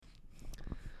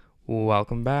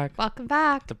Welcome back Welcome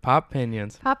back. to Pop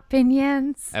Pinions, Pop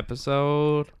Pinions.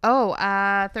 episode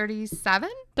 37?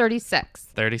 36.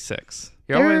 36.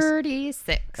 You're always,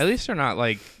 36. at least you're not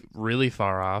like really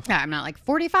far off. Yeah, I'm not like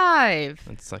 45.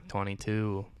 It's like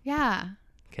 22. Yeah.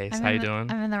 Case, I'm how in you the-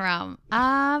 doing? I'm in the realm.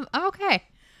 I'm okay.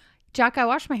 Jack, I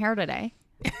washed my hair today.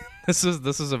 This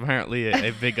is apparently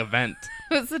a big event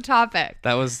What's the topic?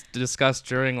 that was discussed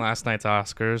during last night's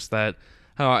Oscars. That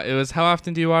how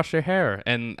often do you wash your hair?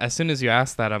 And as soon as you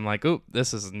asked that, I'm like, oh,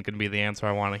 this isn't gonna be the answer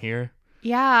I want to hear.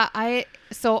 Yeah, I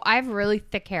have really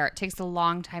thick hair. It takes a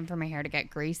long time for my hair to get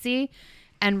greasy.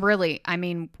 And really, I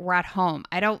mean, we're at home.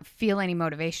 I don't feel any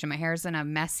motivation. My hair's in a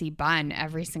messy bun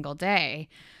every single day.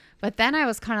 But then I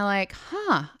was kind of like,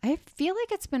 I feel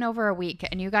like it's been over a week.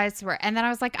 And you guys were, and then I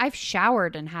was like, I've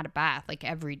showered and had a bath like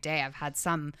every day. I've had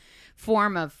some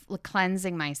form of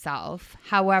cleansing myself.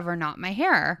 However, not my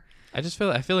hair. I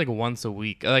feel like once a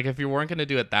week. Like if you weren't gonna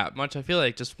do it that much, I feel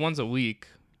like just once a week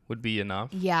would be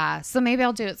enough. Yeah. So maybe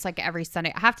I'll do it's like every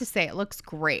Sunday. I have to say, it looks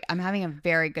great. I'm having a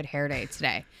very good hair day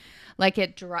today. Like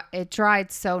it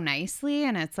dried so nicely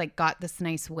and it's like got this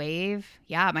nice wave.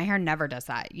 Yeah, my hair never does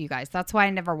that, you guys. That's why I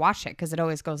never wash it, because it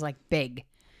always goes like big.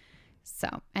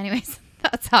 So anyways,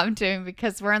 that's how I'm doing,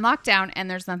 because we're in lockdown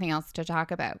and there's nothing else to talk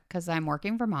about because I'm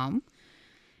working from home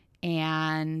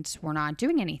and we're not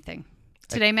doing anything.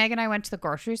 Today, Meg and I went to the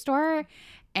grocery store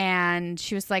and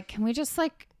she was like, can we just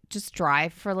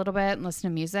drive for a little bit and listen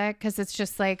to music? Because it's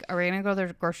just like, are we going to go to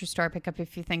the grocery store, pick up a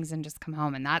few things and just come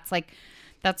home? And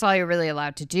that's all you're really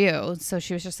allowed to do. So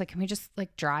she was just like, can we just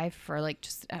like drive for like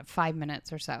just 5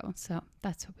 minutes or so? So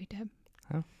that's what we did.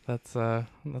 Oh, that's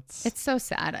It's so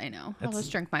sad. I know. I'll just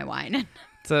drink my wine.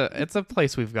 it's a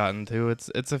place we've gotten to.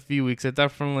 It's a few weeks. It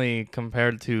definitely,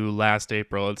 compared to last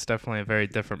April, it's definitely a very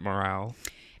different morale.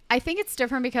 I think it's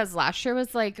different because last year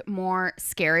was like more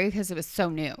scary because it was so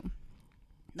new.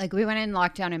 Like we went in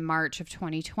lockdown in March of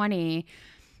 2020.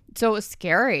 So it was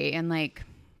scary. And like,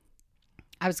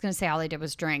 I was going to say all I did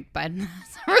was drink, but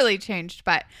it's not really changed.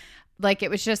 But like, it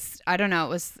was just, I don't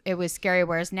know. It was scary.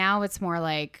 Whereas now it's more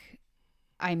like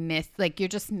you're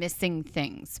just missing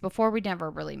things. Before we never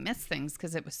really missed things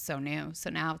because it was so new. So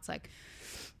now it's like,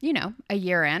 a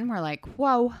year in, we're like,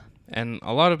 whoa. And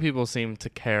a lot of people seem to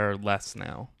care less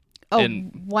now. Oh,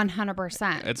 And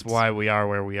 100%. it's why we are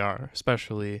where we are,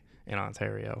 especially in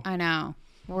Ontario. I know.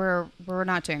 We're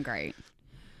not doing great.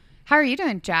 How are you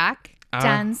doing, Jack?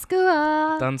 Done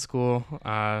school. Done school.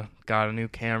 Got a new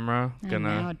camera. I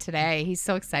know, today. He's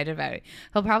so excited about it.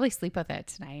 He'll probably sleep with it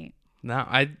tonight. No,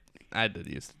 I did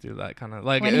used to do that kind of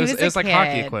like When it he was was a like kid,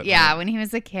 hockey equipment. Yeah, when he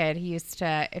was a kid, he used to.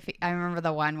 I remember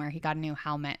the one where he got a new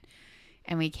helmet,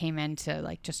 and we came in to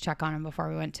like just check on him before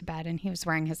we went to bed, and he was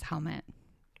wearing his helmet.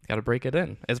 Got to break it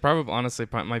in. It's probably honestly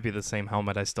might be the same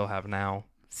helmet I still have now.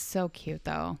 So cute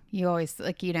though. You always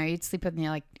you'd sleep with me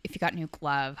like if you got new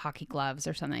hockey gloves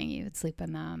or something, you would sleep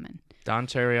in them. And Don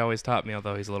Cherry always taught me,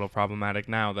 although he's a little problematic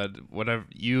now, that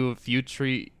if you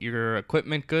treat your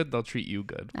equipment good, they'll treat you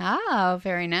good. Oh,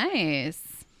 very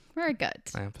nice. Very good.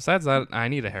 Besides that, I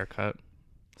need a haircut,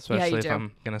 especially if do.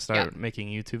 I'm gonna start making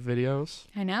YouTube videos.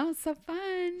 I know, it's so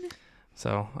fun.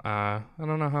 So I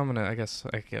don't know how I'm gonna. I guess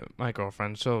I get my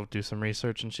girlfriend. She'll do some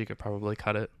research and she could probably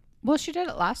cut it. Well, she did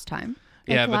it last time.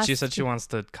 Yeah, but she said she wants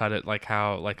to cut it like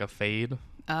a fade.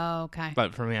 Oh, okay.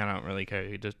 But for me, I don't really care.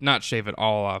 You just not shave it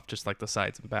all off, just like the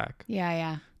sides and back.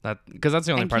 Yeah. Because that's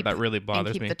the only And part keep- that really And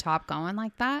bothers keep me. the top going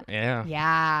like that? Yeah.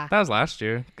 Yeah. That was last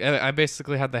year. I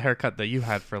basically had the haircut that you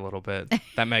had for a little bit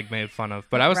that Meg made fun of.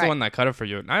 But I was the Right. one that cut it for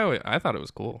you. And I thought it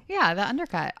was cool. Yeah, the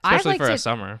undercut. Especially I liked for a it.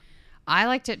 summer. I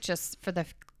liked it just for the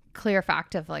clear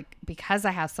fact of like, because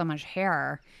I have so much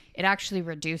hair, it actually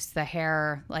reduced the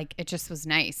hair. Like it just was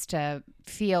nice to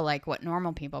feel like what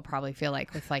normal people probably feel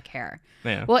like with like hair.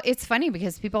 Yeah. Well, it's funny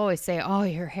because people always say, "Oh,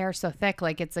 your hair's so thick."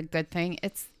 Like it's a good thing.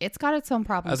 It's got its own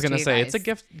problems. I was gonna too, say guys. it's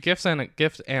a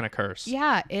gift and a curse.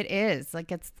 Yeah, it is.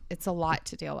 Like it's a lot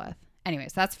to deal with.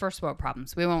 Anyways, that's first world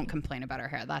problems. We won't complain about our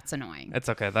hair. That's annoying. It's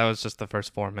okay. That was just the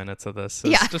first 4 minutes of this.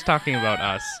 Yeah. It's just talking about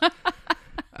us.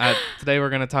 Today we're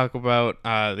going to talk about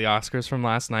the Oscars from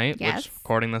last night, Yes. which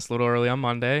recording this a little early on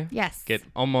Monday. Yes. Get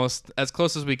almost as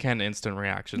close as we can to instant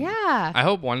reaction. Yeah. I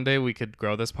hope one day we could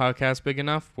grow this podcast big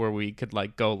enough where we could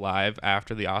like go live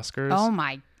after the Oscars. Oh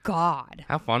my God.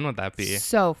 How fun would that be?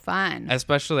 So fun.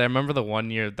 Especially, I remember the one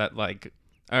year that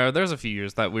there's a few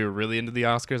years that we were really into the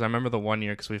Oscars. I remember the one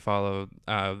year because we followed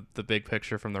The Big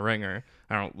Picture from The Ringer.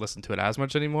 I don't listen to it as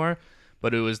much anymore.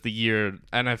 But it was the year,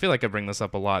 and I feel like I bring this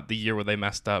up a lot, the year where they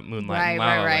messed up Moonlight and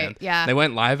La La Land. Yeah. They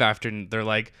went live after, and they're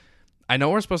like, I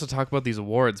know we're supposed to talk about these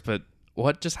awards, but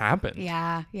what just happened?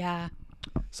 Yeah.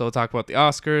 So we'll talk about the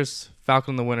Oscars,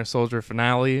 Falcon and the Winter Soldier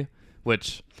finale,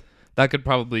 which that could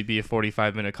probably be a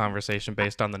 45-minute conversation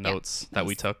based on the notes that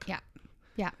we took. Yeah.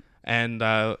 Yeah. And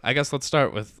I guess let's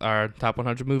start with our top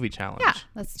 100 movie challenge. Yeah,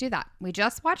 let's do that. We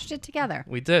just watched it together.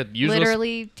 We did.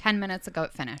 Literally 10 minutes ago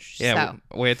it finished. Yeah,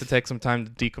 so. we had to take some time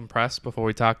to decompress before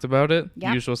we talked about it.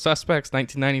 Yep. Usual Suspects,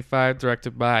 1995,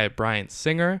 directed by Bryan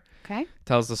Singer. Okay.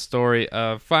 Tells the story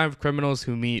of 5 criminals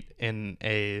who meet in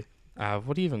a,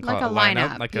 what do you even call Like it? a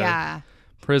lineup. Like yeah.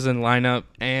 a prison lineup,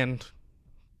 and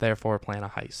therefore plan a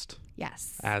heist.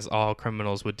 Yes. As all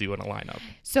criminals would do in a lineup.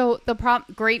 So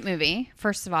great movie,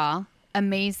 first of all.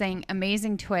 Amazing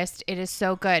twist. It is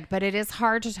so good, but it is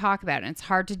hard to talk about and it's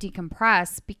hard to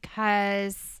decompress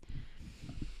because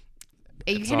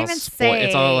you can't even say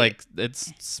it's all like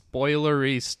it's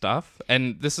spoilery stuff.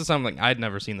 And this is something I'd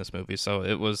never seen this movie, so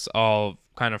it was all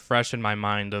kind of fresh in my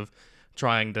mind of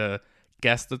trying to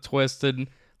guess the twist. And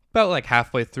about like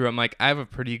halfway through, I'm like, I have a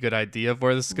pretty good idea of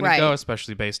where this is going to go,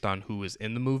 especially based on who was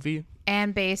in the movie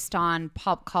and based on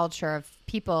pop culture of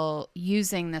people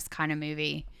using this kind of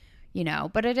movie. You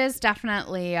know, but it is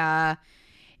definitely,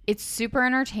 it's super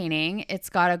entertaining. It's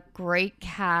got a great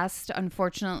cast.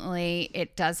 Unfortunately,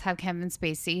 it does have Kevin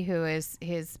Spacey, who is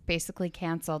basically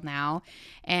canceled now.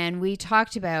 And we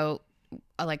talked about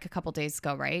like a couple days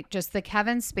ago, right? Just the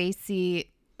Kevin Spacey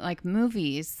like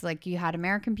movies. Like you had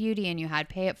American Beauty and you had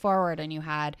Pay It Forward and you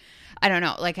had, I don't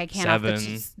know, like I can't off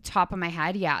the top of my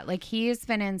head. Yeah, like he has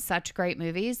been in such great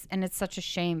movies, and it's such a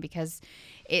shame because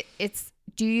it's.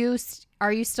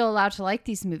 Are you still allowed to like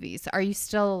these movies? Are you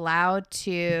still allowed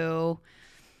to?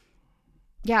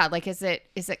 Yeah, like is it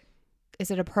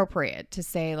appropriate to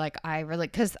say like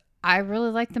because I really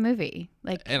like the movie.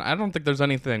 Like, and I don't think there's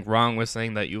anything wrong with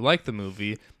saying that you like the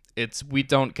movie. It's we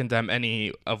don't condemn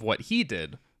any of what he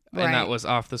did, and that was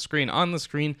off the screen. On the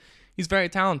screen, he's very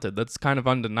talented. That's kind of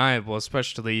undeniable,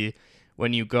 especially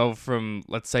when you go from,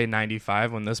 let's say,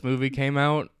 95 when this movie came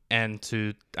out, and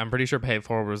to, I'm pretty sure Pay It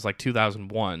Forward was like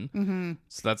 2001. Mm-hmm.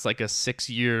 So that's like a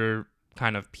 6-year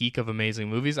kind of peak of amazing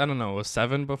movies. I don't know, was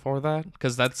 7 before that?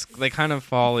 Because they kind of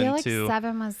fall I feel into... like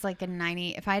 7 was like a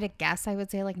 90. If I had to guess, I would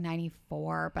say like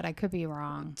 94, but I could be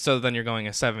wrong. So then you're going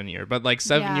a 7-year. But like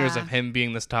 7 years of him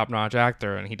being this top-notch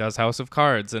actor, and he does House of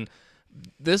Cards. And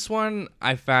this one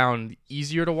I found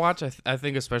easier to watch, I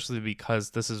think, especially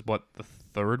because this is what the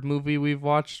 3rd movie we've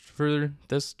watched for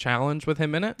this challenge with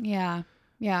him in it. Yeah.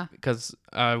 Yeah. Because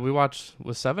we watched...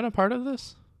 Was 7 a part of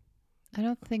this? I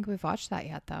don't think we've watched that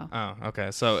yet, though. Oh,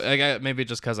 okay. So maybe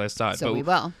just because I saw it. So we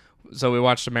will. So we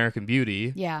watched American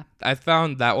Beauty. Yeah. I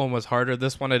found that one was harder.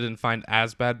 This one I didn't find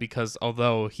as bad because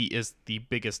although he is the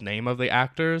biggest name of the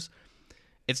actors,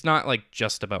 it's not like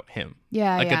just about him.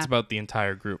 Yeah, like it's about the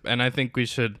entire group. And I think we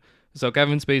should... So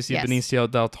Kevin Spacey, Benicio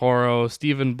del Toro,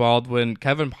 Stephen Baldwin,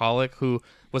 Kevin Pollak, who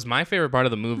was my favorite part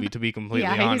of the movie, to be completely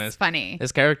honest. He's funny.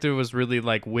 His character was really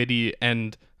like witty,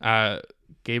 and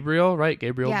Gabriel, right?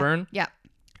 Gabriel Byrne? Yeah.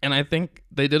 And I think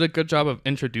they did a good job of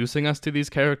introducing us to these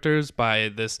characters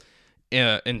by this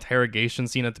interrogation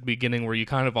scene at the beginning where you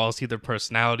kind of all see their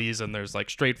personalities, and there's like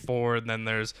straightforward, and then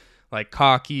there's like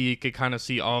cocky. You could kind of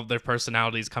see all of their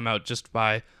personalities come out just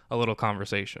by a little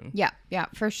conversation. Yeah,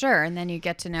 for sure. And then you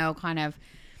get to know kind of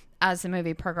as the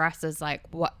movie progresses, like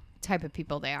what type of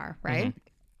people they are, right?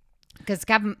 Because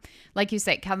Kevin, like you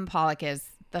say, Kevin Pollak is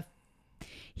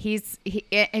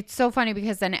it's so funny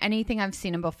because in anything I've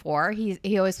seen him before,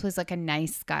 he always plays like a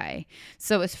nice guy.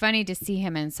 So it was funny to see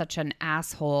him in such an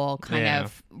asshole kind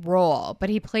of role, but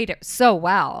he played it so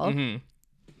well. Mm-hmm.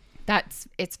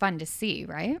 It's fun to see,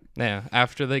 right? Yeah.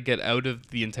 After they get out of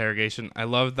the interrogation, I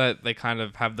love that they kind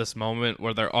of have this moment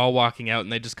where they're all walking out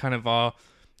and they just kind of all,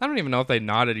 I don't even know if they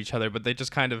nod at each other, but they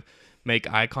just kind of make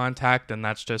eye contact, and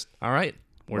that's just, all right,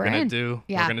 we're gonna do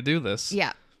this.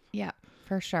 Yeah,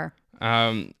 for sure.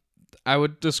 I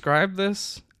would describe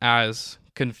this as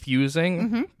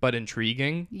confusing but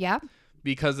intriguing. Yeah.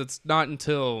 Because it's not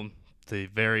until the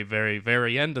very, very,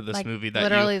 very end of this movie that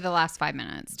literally the last 5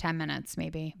 minutes, 10 minutes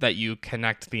maybe, that you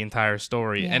connect the entire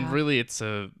story. And really it's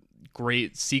a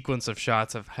great sequence of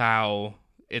shots of how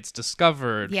it's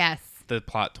discovered. Yes. The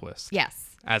plot twist. Yes.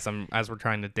 As we're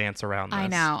trying to dance around this.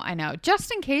 I know.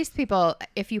 Just in case people,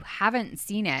 if you haven't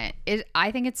seen it,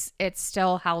 I think it's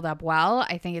still held up well.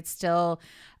 I think it's still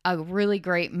a really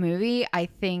great movie. I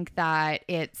think that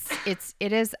it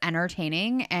is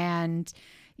entertaining, and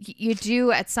you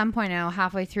do at some point,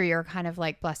 halfway through, you're kind of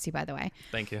like, bless you, by the way.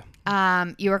 Thank you.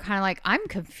 You were kind of like, I'm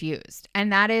confused.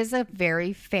 And that is a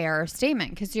very fair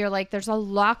statement because you're like, there's a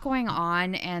lot going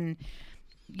on, and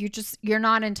you're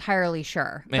not entirely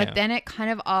sure. Yeah. But then it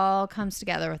kind of all comes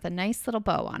together with a nice little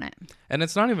bow on it. And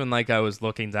it's not even like I was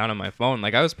looking down at my phone.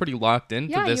 Like I was pretty locked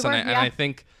into Yeah, this, you were, and I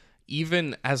think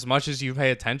even as much as you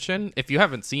pay attention, if you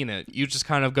haven't seen it, you just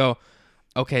kind of go,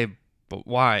 okay, but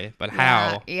why? But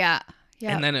how? Yeah.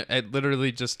 Yeah. And then it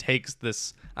literally just takes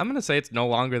this. I'm gonna say it's no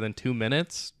longer than 2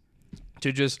 minutes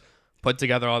to just put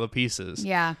together all the pieces.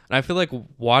 Yeah. And I feel like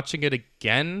watching it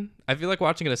again, I feel like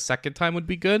watching it a second time would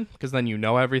be good because then you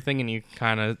know everything and you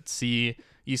kind of see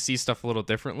stuff a little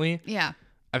differently. Yeah.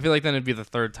 I feel like then it'd be the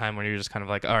third time when you're just kind of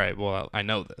like, all right, well, I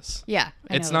know this. Yeah.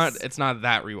 It's not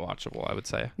that rewatchable, I would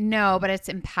say. No, but it's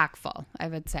impactful, I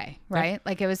would say, right? Yeah.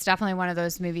 Like it was definitely one of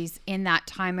those movies in that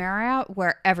time era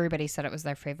where everybody said it was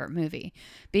their favorite movie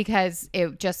because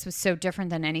it just was so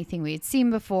different than anything we had seen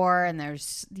before. And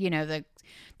there's,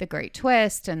 the great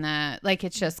twist and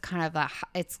it's just kind of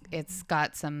it's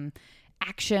got some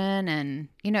action and,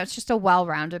 it's just a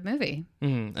well-rounded movie.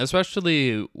 Mm-hmm.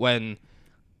 Especially when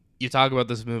you talk about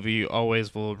this movie, you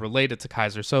always will relate it to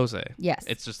Kaiser Soze. Yes.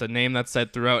 It's just a name that's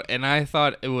said throughout. And I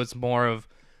thought it was more of,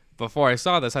 before I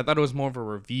saw this, I thought it was more of a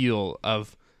reveal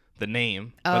of the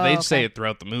name. But they say it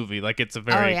throughout the movie. Like, it's a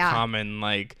very common,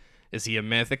 like, is he a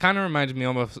myth? It kind of reminds me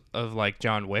almost of, like,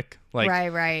 John Wick. Like,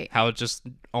 right. how it's just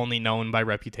only known by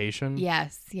reputation.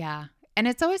 Yes, yeah. And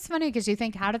it's always funny because you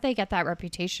think, how did they get that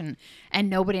reputation? And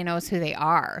nobody knows who they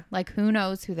are. Like, who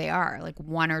knows who they are? Like,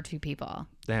 one or two people.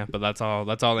 Yeah, but that's all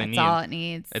they need. That's all it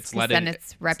needs. It's then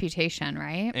it's reputation,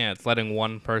 right? Yeah, it's letting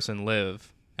one person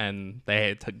live, and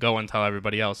they go and tell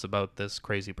everybody else about this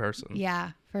crazy person.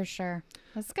 Yeah, for sure.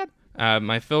 That's good.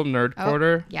 My film nerd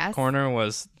corner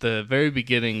was the very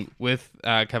beginning with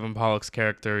Kevin Pollak's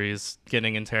character. He's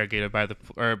getting interrogated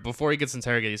before he gets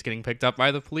interrogated, he's getting picked up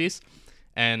by the police,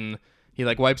 and he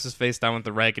like wipes his face down with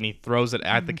the rag and he throws it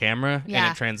at the camera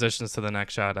and it transitions to the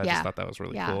next shot. I just thought that was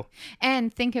really cool.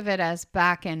 And think of it as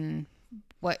back in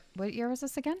what year was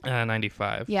this again?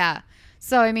 95. Yeah.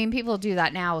 So I mean, people do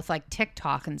that now with like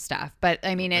TikTok and stuff, but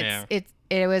I mean,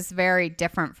 it was very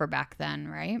different for back then,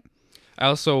 right? I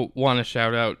also want to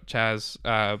shout out Chaz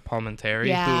Palminteri,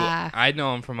 who I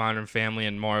know him from Modern Family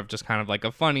and more of just kind of like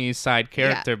a funny side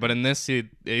character. But in this,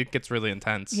 it gets really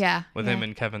intense with him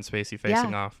and Kevin Spacey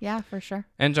facing off. Yeah, for sure.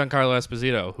 And Giancarlo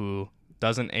Esposito, who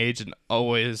doesn't age and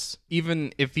always,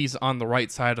 even if he's on the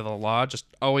right side of the law, just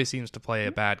always seems to play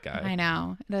a bad guy. I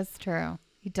know. That's true.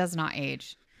 He does not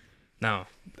age. No.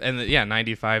 And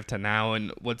 95 to now.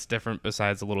 And what's different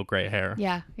besides a little gray hair?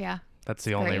 Yeah. That's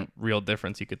the only real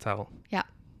difference you could tell. Yeah.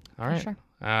 All right. Sure.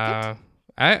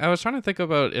 I was trying to think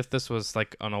about if this was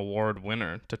like an award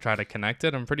winner to try to connect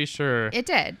it. I'm pretty sure it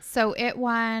did. So it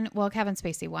won. Well, Kevin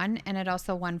Spacey won, and it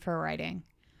also won for writing,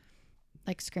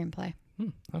 like screenplay.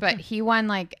 Okay. But he won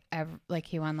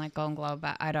he won like Golden Globe.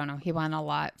 But I don't know. He won a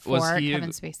lot for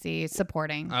Kevin Spacey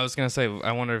supporting. I was gonna say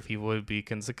I wonder if he would be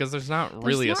because there's not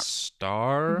really a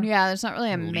star. Yeah, there's not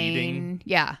really a leading. Main.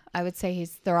 Yeah, I would say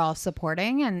they're all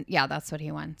supporting, and yeah, that's what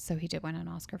he won. So he did win an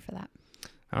Oscar for that.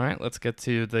 All right, let's get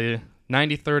to the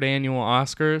 93rd annual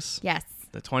Oscars. Yes.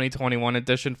 The 2021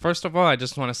 edition. First of all, I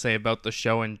just want to say about the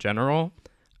show in general.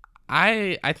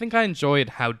 I think I enjoyed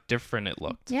how different it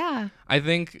looked. Yeah. I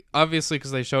think, obviously,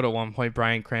 because they showed at one point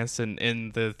Bryan Cranston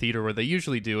in the theater where they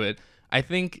usually do it, I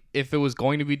think if it was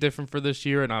going to be different for this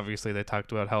year, and obviously they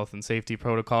talked about health and safety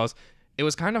protocols, it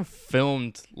was kind of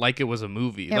filmed like it was a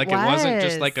movie. It wasn't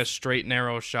just like a straight,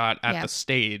 narrow shot at the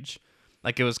stage.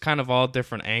 Like it was kind of all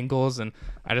different angles, and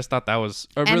I just thought that was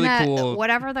really cool.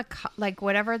 Whatever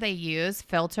they used,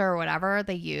 filter or whatever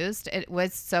they used, it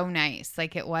was so nice.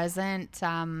 Like it wasn't, I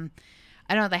don't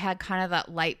know, they had kind of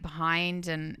that light behind,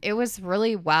 and it was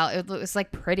really it was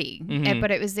like pretty, but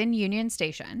it was in Union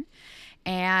Station.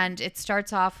 And it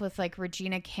starts off with like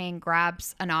Regina King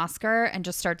grabs an Oscar and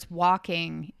just starts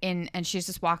walking in, and she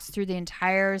just walks through the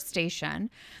entire station.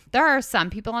 There are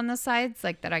some people on the sides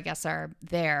like that I guess are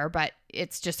there, but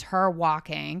it's just her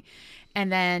walking.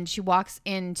 And then she walks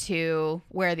into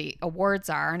where the awards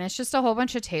are, and it's just a whole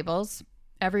bunch of tables.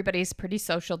 Everybody's pretty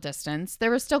social distance.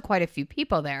 There were still quite a few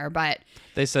people there, but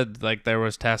they said like there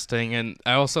was testing. And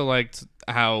I also liked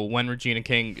how when Regina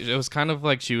King, it was kind of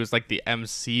like she was like the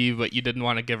MC, but you didn't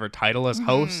want to give her title as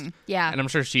host. Yeah. And I'm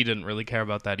sure she didn't really care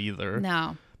about that either.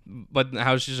 No. But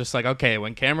how she's just like, okay,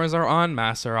 when cameras are on,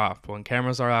 masks are off. When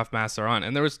cameras are off, masks are on.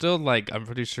 And there was still like, I'm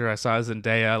pretty sure I saw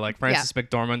Zendaya, like Frances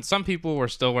McDormand. Some people were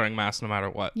still wearing masks no matter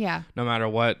what. Yeah. No matter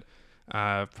what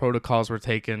protocols were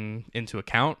taken into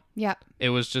account. Yeah. It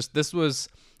was just, this was,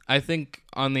 I think,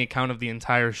 on the account of the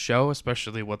entire show,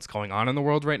 especially what's going on in the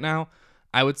world right now,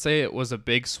 I would say it was a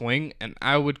big swing, and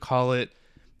I would call it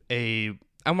a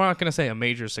I'm not going to say a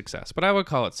major success, but I would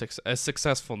call it a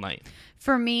successful night.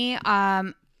 For me,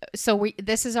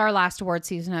 this is our last award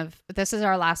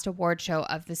show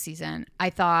of the season. I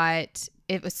thought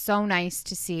it was so nice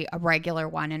to see a regular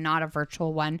one and not a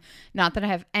virtual one. Not that I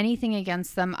have anything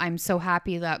against them. I'm so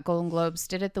happy that Golden Globes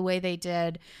did it the way they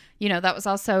did. You know, that was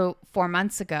also 4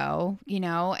 months ago, you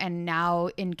know, and now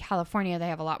in California, they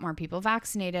have a lot more people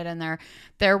vaccinated, and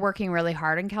they're working really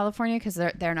hard in California because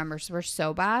their numbers were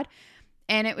so bad.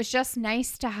 And it was just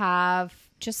nice to have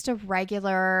just a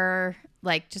regular,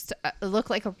 like, just look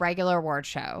like a regular award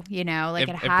show, you know, like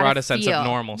it brought a sense of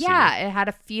normalcy. Yeah, it had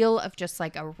a feel of just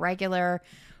like a regular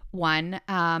one.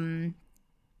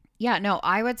 Yeah, no,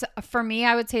 I would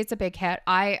say it's a big hit.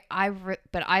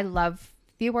 But I love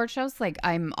the award shows. Like,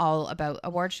 I'm all about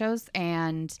award shows,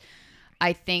 and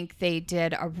I think they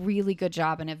did a really good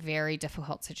job in a very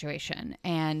difficult situation,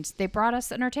 and they brought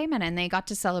us entertainment, and they got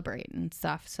to celebrate and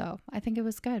stuff. So I think it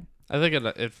was good. I think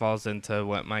it falls into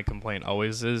what my complaint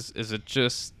always is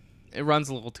it runs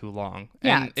a little too long.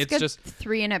 Yeah, and it's just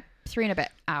three and a bit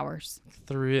hours.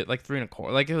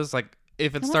 3.25. Like, it was like,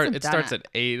 if it starts at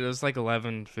 8, it was like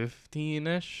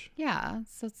 11:15ish. Yeah,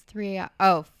 so it's 3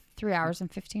 hours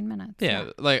and 15 minutes.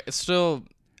 Yeah, like, it's still,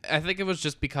 I think it was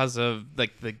just because of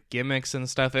like the gimmicks and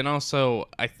stuff, and also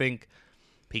I think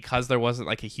because there wasn't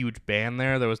like a huge band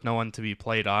there was no one to be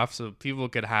played off, so people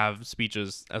could have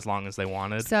speeches as long as they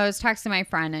wanted. So I was texting my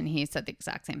friend, and he said the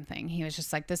exact same thing. He was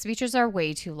just like, the speeches are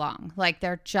way too long. Like,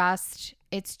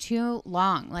 it's too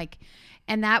long. Like,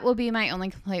 and that will be my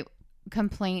only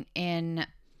complaint in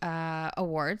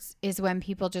awards, is when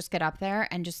people just get up there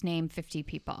and just name 50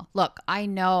 people. Look, I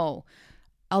know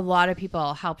a lot of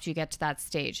people helped you get to that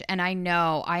stage, and I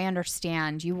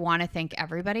understand you want to thank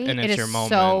everybody. And it's your moment.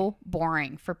 So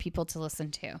boring for people to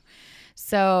listen to.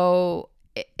 So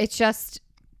it's just,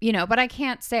 you know, but I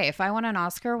can't say if I won an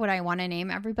Oscar, would I want to name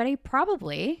everybody?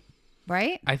 Probably,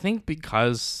 right? I think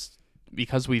because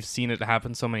we've seen it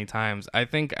happen so many times, I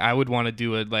think I would want to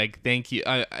do it like thank you,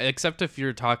 except if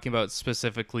you're talking about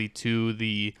specifically to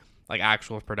the like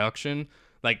actual production.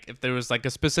 Like, if there was like a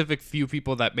specific few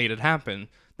people that made it happen,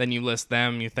 then you list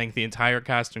them, you thank the entire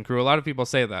cast and crew. A lot of people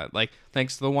say that, like,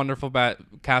 thanks to the wonderful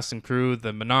cast and crew,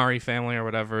 the Minari family or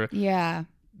whatever. Yeah.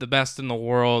 The best in the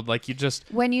world. Like,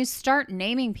 when you start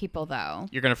naming people, though,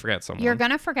 you're going to forget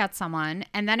someone.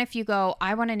 And then if you go,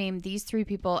 I want to name these 3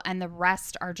 people, and the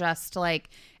rest are just like,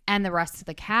 and the rest of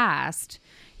the cast,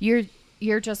 you're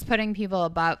just putting people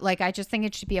above. Like, I just think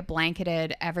it should be a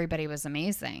blanketed, everybody was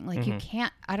amazing. Like, you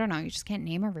can't, I don't know, you just can't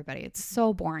name everybody. It's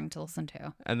so boring to listen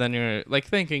to. And then you're like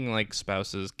thanking like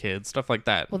spouses, kids, stuff like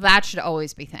that. Well, that should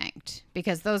always be thanked,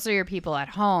 because those are your people at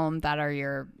home that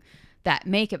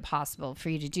make it possible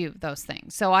for you to do those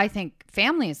things. So I think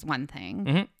family is one thing.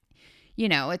 Mm-hmm. You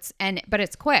know, but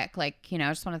it's quick. Like, you know,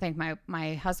 I just want to thank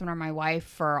my husband or my wife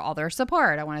for all their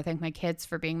support. I want to thank my kids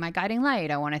for being my guiding light.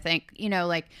 I want to thank, you know,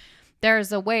 like,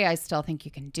 there's a way I still think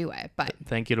you can do it, but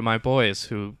thank you to my boys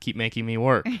who keep making me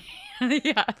work.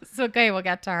 Yeah. So, okay, we'll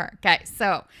get to her. Okay.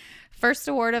 So, first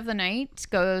award of the night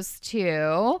goes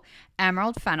to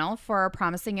Emerald Fennell for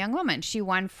Promising Young Woman. She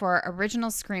won for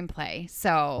original screenplay.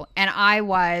 So, and I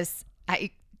was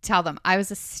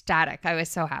ecstatic. I was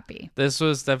so happy. This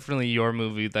was definitely your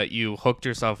movie that you hooked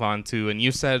yourself onto, and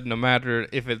you said no matter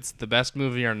if it's the best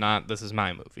movie or not, this is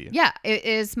my movie. Yeah, it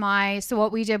is so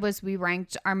what we did was we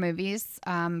ranked our movies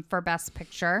for Best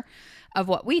Picture of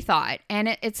what we thought.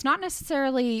 And it's not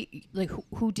necessarily like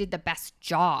who did the best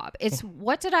job. It's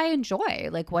what did I enjoy?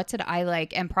 Like, what did I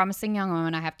like? And Promising Young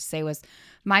Woman, I have to say, was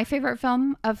my favorite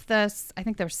film of this. I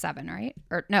think there's 7, right?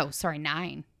 Or no, sorry,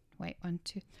 9. Wait, 1,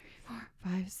 2, 3, 4,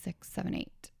 5, 6, 7,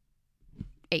 8.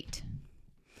 8.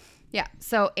 Yeah,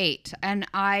 so 8. And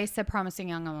I said Promising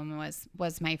Young Woman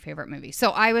was my favorite movie. So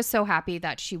I was so happy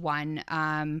that she won.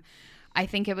 I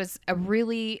think it was a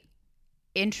really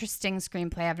interesting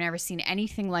screenplay. I've never seen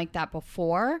anything like that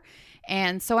before.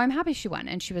 And so I'm happy she won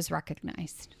and she was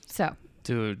recognized. So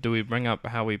do we bring up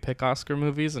how we pick Oscar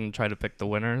movies and try to pick the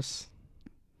winners?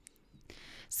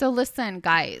 So listen,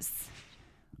 guys,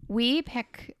 we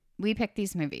pick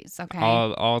these movies, okay?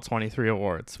 All 23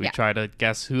 awards. We try to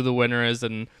guess who the winner is,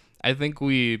 and I think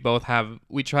we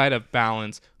try to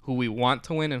balance who we want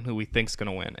to win and who we think's going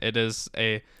to win. It is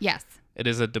a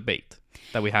debate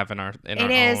that we have in our own.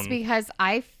 It is, because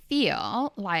I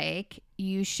feel like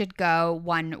you should go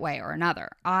one way or another.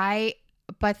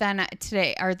 But then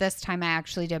today or this time I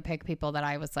actually did pick people that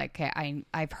I was like, okay,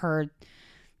 I've heard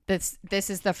this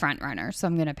is the front runner, so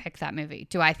I'm going to pick that movie.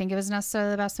 Do I think it was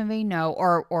necessarily the best movie? No.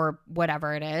 Or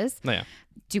whatever it is. Yeah.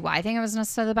 Do I think it was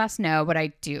necessarily the best? No, but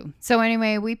I do. So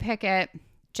anyway, we pick it.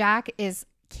 Jack is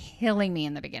killing me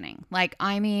in the beginning. Like,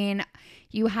 I mean,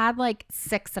 you had like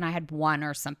 6 and I had 1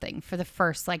 or something for the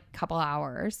first like couple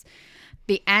hours.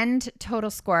 The end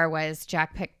total score was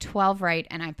Jack picked 12 right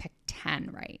and I picked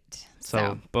 10 right.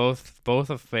 So both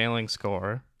a failing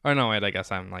score. Oh no, wait, I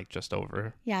guess I'm like just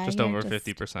over. Yeah, just over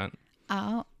 50%.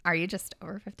 Oh, are you just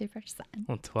over 50%?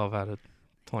 Well, 12 out of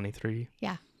 23.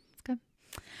 Yeah, it's good.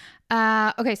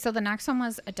 Okay, so the next one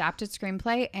was adapted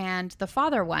screenplay and the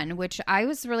father one, which I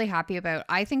was really happy about.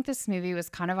 I think this movie was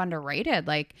kind of underrated.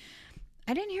 Like,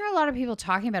 I didn't hear a lot of people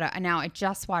talking about it. And now I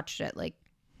just watched it like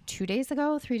 2 days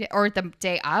ago, 3 days, or the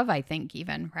day of, I think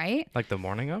even, right? Like the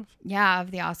morning of? Yeah,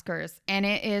 of the Oscars. And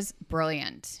it is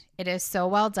brilliant. It is so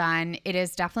well done. It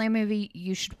is definitely a movie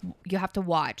you have to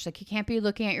watch. Like, you can't be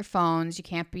looking at your phones. You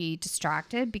can't be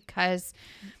distracted because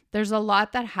there's a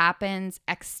lot that happens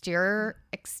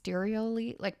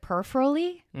exteriorly, like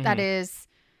peripherally, that is,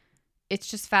 it's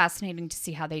just fascinating to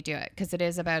see how they do it because it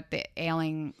is about the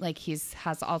ailing, like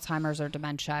has Alzheimer's or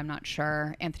dementia. I'm not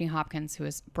sure. Anthony Hopkins, who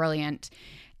is brilliant.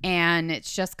 And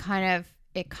it's just kind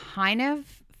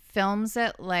of films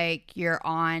it like you're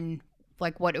on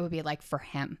like what it would be like for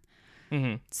him.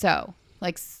 Mm-hmm. So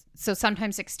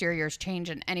sometimes exteriors change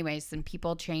and anyways, and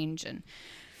people change and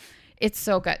it's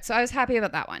so good. So I was happy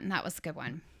about that one. That was a good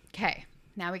one. Okay.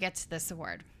 Now we get to this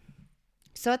award.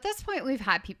 So at this point we've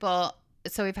had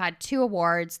 2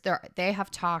 awards. They have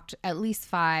talked at least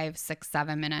 5, 6,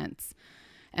 7 minutes.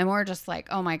 And we're just like,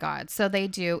 oh my God. So they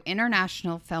do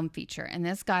International Film Feature. And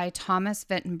this guy, Thomas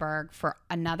Wittenberg, for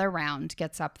another round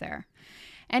gets up there.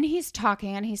 And he's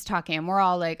talking. And we're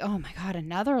all like, oh my God,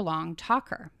 another long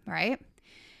talker, right?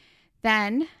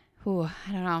 Then, I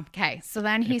don't know. Okay. So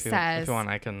then he says. If you want,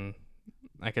 I can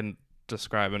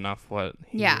describe enough what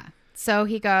he. Yeah. So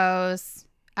he goes,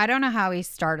 I don't know how he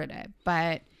started it,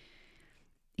 but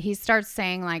he starts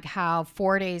saying like how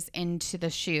 4 days into the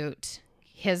shoot,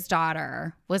 his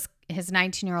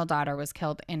 19-year-old daughter was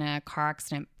killed in a car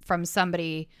accident from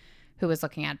somebody who was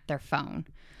looking at their phone.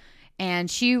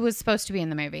 And she was supposed to be in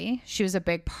the movie. She was a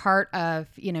big part of,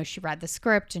 she read the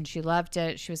script and she loved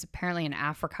it. She was apparently in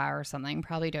Africa or something,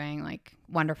 probably doing like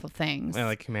wonderful things. Yeah,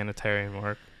 like humanitarian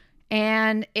work.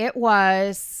 And it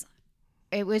was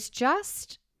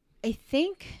just, I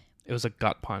think. It was a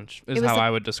gut punch is how I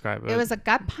would describe it. It was a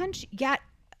gut punch, yet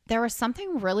there was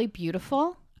something really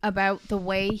beautiful about the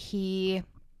way he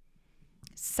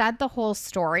said the whole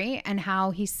story and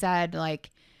how he said, like,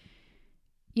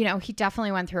 he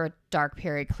definitely went through a dark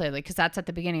period, clearly, because that's at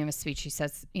the beginning of his speech. He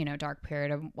says, dark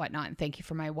period and whatnot, and thank you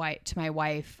to my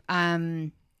wife.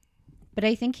 But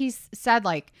I think he's said,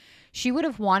 like, she would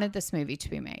have wanted this movie to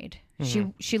be made. Mm-hmm.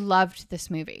 She loved this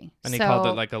movie. And he called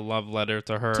it like a love letter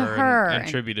to her. And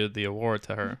attributed the award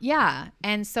to her. Yeah.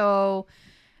 And so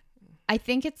I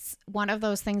think it's one of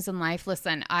those things in life.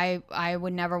 Listen, I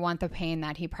would never want the pain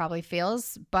that he probably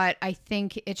feels, but I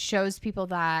think it shows people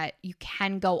that you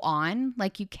can go on.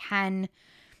 Like, you can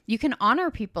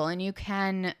honor people and you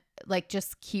can like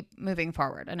just keep moving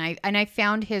forward. And I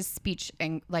found his speech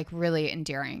like really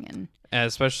endearing, and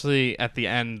especially at the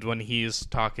end when he's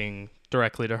talking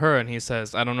directly to her and he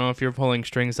says, I don't know if you're pulling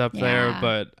strings up there,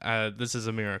 but this is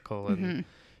a miracle. And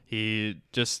it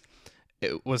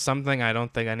was something I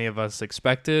don't think any of us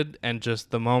expected. And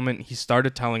just the moment he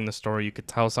started telling the story, you could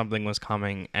tell something was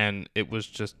coming. And it was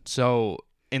just so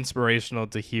inspirational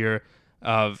to hear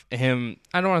of him.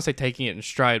 I don't want to say taking it in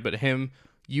stride, but him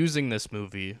using this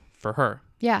movie for her.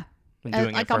 Yeah. And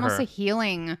doing like it for almost her. A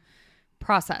healing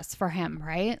process for him,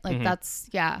 right? Like that's,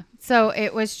 yeah. So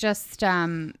it was just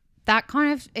that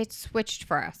kind of, it switched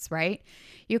for us, right?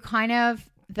 You kind of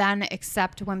then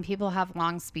accept when people have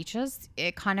long speeches.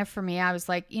 It kind of, for me, I was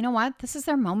like, you know what? This is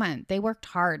their moment. They worked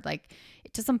hard. Like,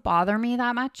 it doesn't bother me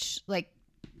that much. Like,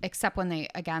 except when they,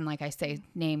 again, like I say,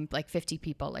 name like 50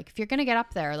 people. Like, if you're going to get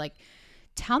up there, like,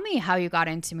 tell me how you got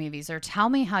into movies, or tell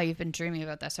me how you've been dreaming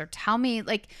about this, or tell me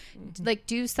like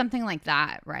do something like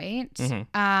that. Right.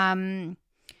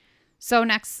 So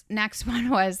next one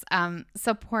was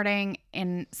supporting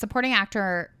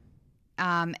actor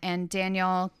and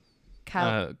Daniel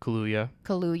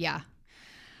Kaluuya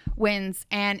wins,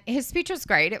 and his speech was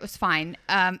great. It was fine.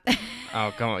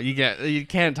 Oh, come on. You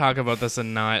can't talk about this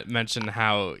and not mention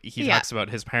how he talks about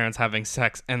his parents having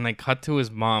sex, and they cut to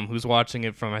his mom, who's watching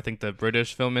it from, I think, the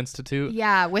British Film Institute.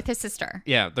 Yeah, with his sister.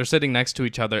 Yeah, they're sitting next to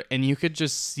each other, and you could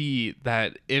just see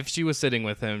that if she was sitting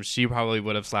with him, she probably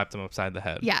would have slapped him upside the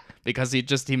head. Yeah. Because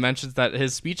he mentions that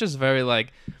his speech is very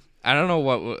like, I don't know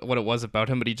what it was about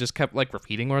him, but he just kept like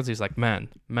repeating words. He's like, man.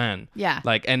 Yeah.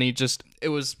 Like, and it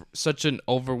was such an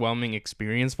overwhelming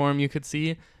experience for him, you could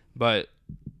see. But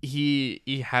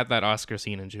he had that Oscar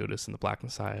scene in Judas and the Black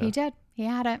Messiah. He did. He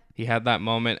had it. He had that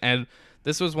moment, and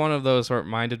this was one of those where it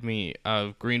reminded me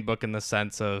of Green Book in the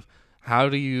sense of how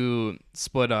do you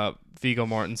split up Viggo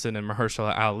Mortensen and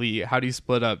Mahershala Ali? How do you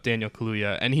split up Daniel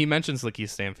Kaluuya? And he mentions Lakeith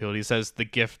Stanfield. He says the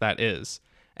gift that is,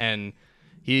 and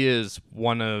he is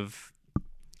one of,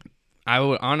 I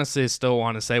would honestly still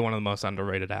want to say, one of the most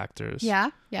underrated actors. Yeah.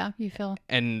 You feel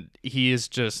And he is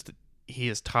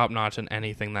top notch in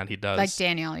anything that he does. like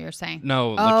Daniel, you're saying?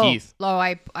 No, Lakeith. Oh,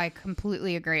 I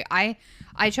completely agree.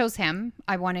 I chose him.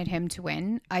 I wanted him to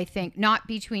win. I think not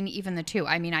between even the two.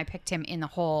 I mean, I picked him in the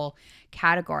whole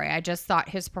category. I just thought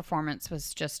his performance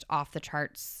was just off the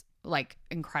charts, like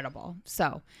incredible.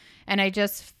 So, and I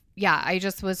just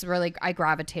was really, I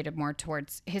gravitated more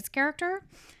towards his character.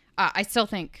 I still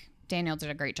think Daniel did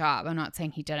a great job. I'm not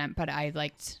saying he didn't, but I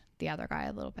liked the other guy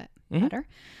a little bit better.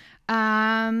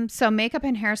 So makeup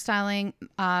and hairstyling,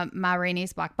 Ma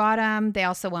Rainey's Black Bottom. They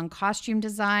also won costume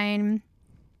design.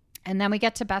 And then we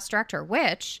get to Best Director,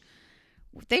 which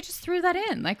they just threw that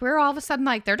in. Like, we were all of a sudden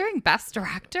like, they're doing Best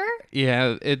Director?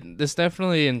 Yeah, this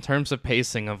definitely, in terms of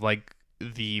pacing of like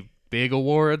the big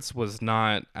awards, was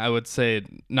not, I would say,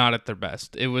 not at their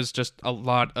best. It was just a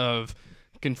lot of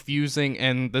confusing,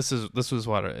 and this was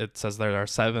what it says there,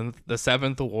 the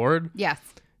seventh award. Yes.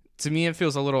 To me, it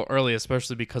feels a little early,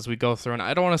 especially because we go through, and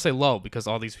I don't want to say low because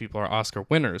all these people are Oscar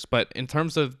winners, but in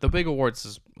terms of the big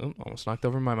awards almost knocked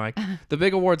over my mic. The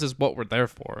big awards is what we're there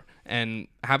for. And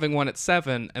having one at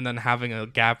 7 and then having a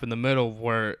gap in the middle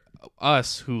where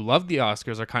us who love the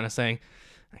Oscars are kind of saying,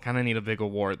 I kind of need a big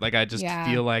award. Like, I just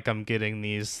feel like I'm getting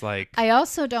these, like... I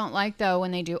also don't like, though,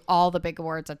 when they do all the big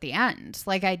awards at the end.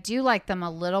 Like, I do like them a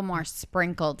little more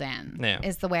sprinkled in,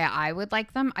 is the way I would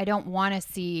like them. I don't want to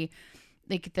see...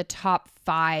 like the top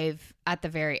 5 at the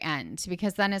very end,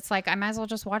 because then it's like I might as well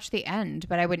just watch the end.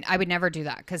 But I would never do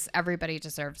that because everybody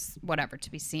deserves whatever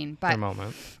to be seen. But their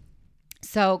moment.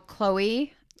 So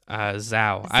Chloe,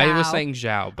 Zhao. I was saying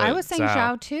Zhao, but I was saying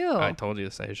Zhao too. I told you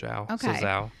to say Zhao. Okay, so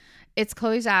Zhao. It's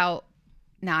Chloe Zhao.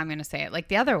 Now I'm gonna say it like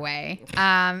the other way.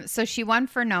 So she won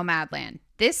for Nomadland.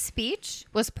 This speech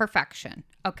was perfection.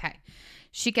 Okay,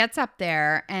 she gets up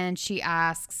there and she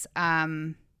asks.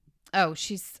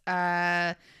 Just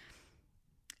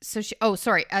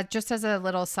as a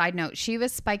little side note, she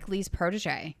was Spike Lee's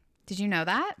protege. Did you know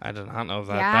that? I did not know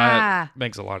that. Yeah. That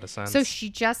makes a lot of sense. So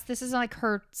this is like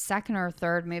her second or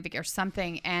third movie or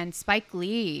something. And Spike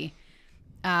Lee,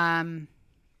 I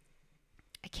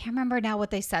can't remember now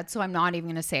what they said, so I'm not even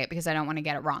going to say it because I don't want to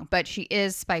get it wrong. But she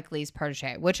is Spike Lee's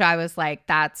protege, which I was like,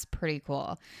 that's pretty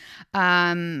cool.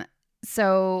 And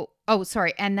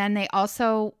then they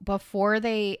also, before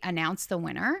they announced the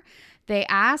winner, they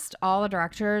asked all the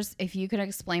directors if you could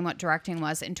explain what directing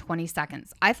was in 20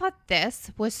 seconds. I thought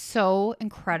this was so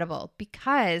incredible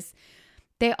because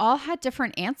they all had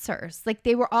different answers. Like,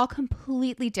 they were all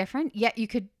completely different, yet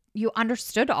you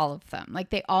understood all of them.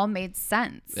 Like, they all made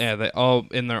sense. Yeah, they all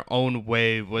in their own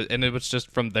way, and it was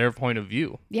just from their point of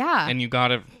view. Yeah. And you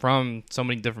got it from so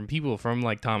many different people, from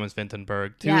like Thomas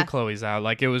Vinterberg to Chloe Zhao.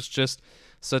 Like, it was just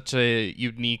such a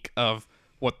unique of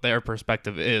what their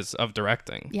perspective is of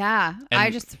directing. Yeah. And I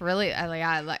just really,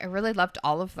 I really loved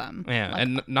all of them. Yeah. Like,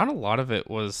 and not a lot of it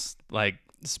was like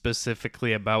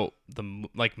specifically about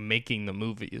making the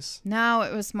movies. No,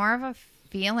 it was more of a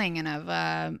feeling and of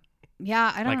I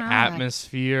don't know.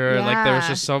 Atmosphere. Yeah. Like, there was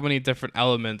just so many different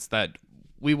elements that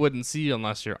we wouldn't see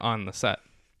unless you're on the set.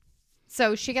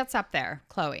 So she gets up there,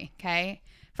 Chloe, okay?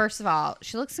 First of all,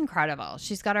 she looks incredible.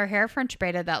 She's got her hair French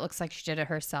braided that looks like she did it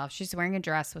herself. She's wearing a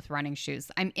dress with running shoes.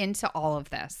 I'm into all of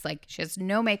this. Like, she has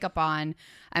no makeup on.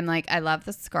 I'm like, I love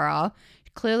this girl.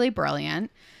 Clearly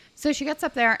brilliant. So she gets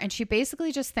up there and she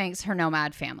basically just thanks her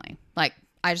Nomad family. Like,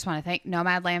 I just want to thank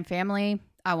Nomadland family.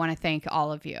 I want to thank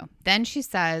all of you. Then she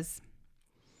says...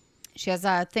 she has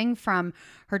a thing from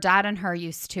her dad and her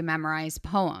used to memorize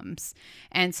poems.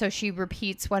 And so she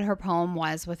repeats what her poem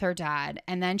was with her dad.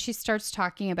 And then she starts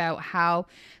talking about how,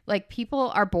 like,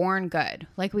 people are born good.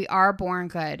 Like, we are born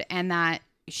good. And that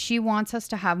she wants us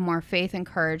to have more faith and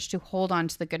courage to hold on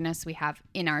to the goodness we have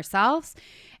in ourselves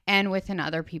and within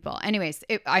other people. Anyways,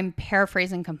 I'm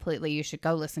paraphrasing completely. You should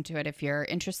go listen to it if you're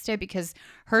interested, because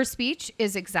her speech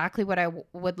is exactly what I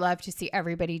would love to see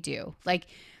everybody do. Like,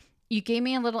 you gave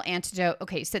me a little antidote.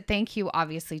 Okay, so thank you,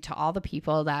 obviously, to all the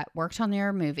people that worked on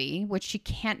your movie, which she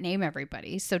can't name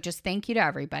everybody. So just thank you to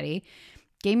everybody.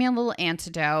 Gave me a little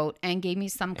antidote and gave me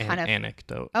some kind of...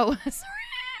 anecdote. Oh,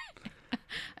 sorry.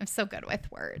 I'm so good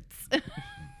with words.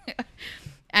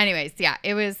 Anyways, yeah,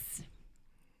 it was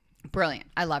brilliant.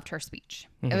 I loved her speech.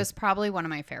 Mm-hmm. It was probably one of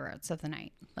my favorites of the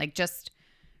night. Like, just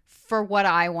for what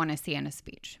I want to see in a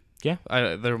speech. Yeah,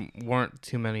 there weren't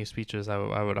too many speeches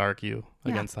I would argue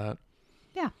against that.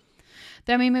 Yeah.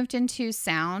 Then we moved into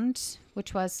sound,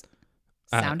 which was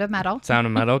Sound of Metal. Sound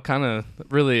of Metal, kind of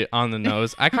really on the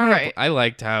nose. I kind of Right. I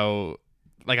liked how,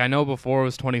 like, I know before it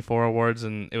was 24 awards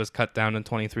and it was cut down to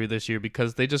 23 this year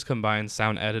because they just combined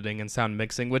sound editing and sound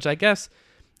mixing, which I guess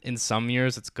in some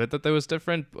years it's good that there was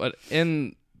different, but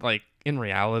in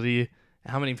reality,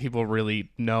 how many people really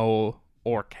know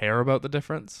or care about the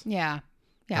difference? Yeah.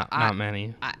 Yeah. Not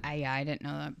many. I didn't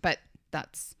know that, but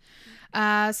that's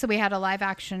so we had a live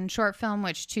action short film,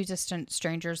 which Two Distant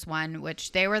Strangers won,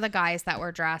 which they were the guys that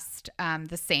were dressed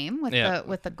the same with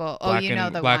the gold.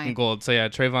 Black black and gold. So yeah,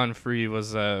 Trayvon Free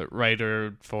was a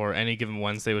writer for Any Given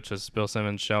Wednesday, which was Bill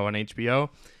Simmons' show on HBO.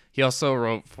 He also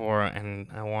wrote for, and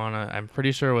I'm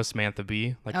pretty sure it was Samantha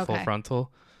Bee, Full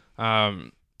Frontal.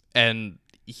 And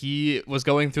he was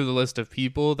going through the list of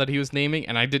people that he was naming,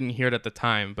 and I didn't hear it at the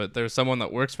time, but there's someone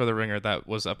that works for The Ringer that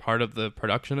was a part of the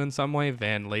production in some way,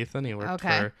 Van Lathan. He worked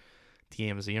for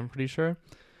TMZ, I'm pretty sure.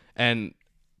 And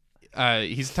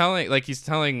he's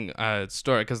telling a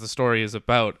story, because the story is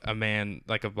about a man,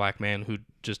 like a black man, who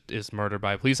just is murdered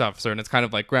by a police officer, and it's kind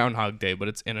of like Groundhog Day, but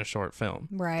it's in a short film.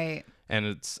 Right. And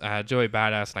it's Joey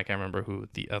Badass, and I can't remember who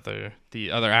the other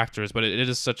actor is, but it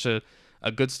is such a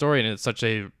good story, and it's such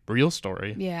a real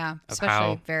story. Yeah,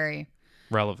 especially very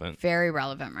relevant. Very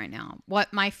relevant right now.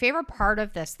 What my favorite part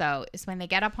of this, though, is when they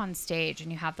get up on stage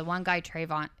and you have the one guy,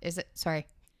 Trayvon.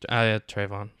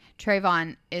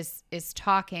 Trayvon is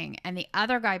talking, and the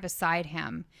other guy beside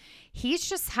him, he's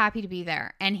just happy to be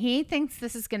there, and he thinks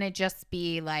this is going to just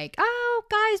be like, oh,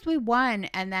 guys, we won.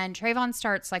 And then Trayvon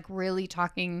starts like really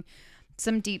talking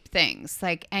some deep things,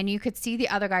 like, and you could see the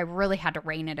other guy really had to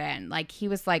rein it in. Like, he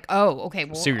was like, oh, okay,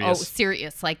 well,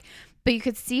 serious, like, but you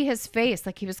could see his face,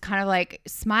 like he was kind of like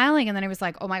smiling, and then he was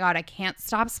like, oh my god, I can't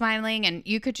stop smiling, and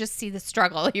you could just see the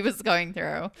struggle he was going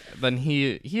through. Then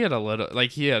he had a little, like,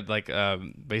 he had like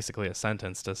basically a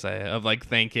sentence to say of like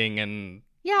thanking, and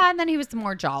yeah, and then he was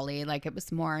more jolly, like it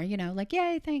was more, like,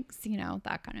 yay, thanks,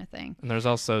 that kind of thing. And there's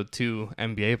also 2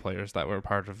 NBA players that were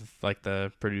part of like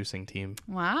the producing team.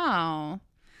 Wow.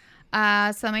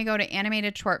 So let me go to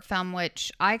animated short film,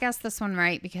 which I guessed this one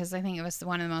right because I think it was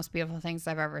one of the most beautiful things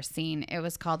I've ever seen. It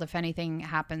was called If Anything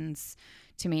Happens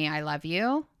to Me, I Love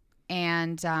You.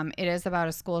 And it is about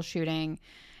a school shooting,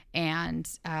 and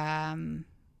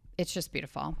it's just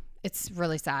beautiful. It's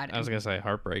really sad. I was going to say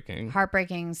heartbreaking.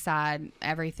 Heartbreaking, sad,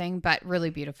 everything, but really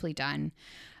beautifully done.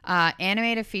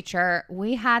 Animated feature.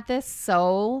 We had this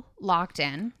so locked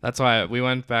in. That's why we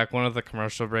went back. One of the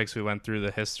commercial breaks, we went through the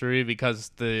history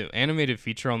because the animated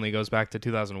feature only goes back to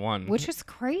 2001. Which is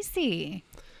crazy.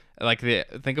 Like,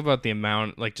 think about the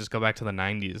amount, like, just go back to the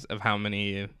 90s of how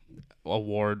many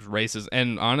award races.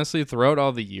 And honestly, throughout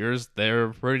all the years, they're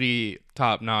pretty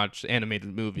top-notch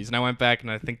animated movies. And I went back, and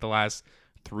I think the last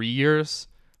 3 years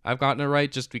I've gotten it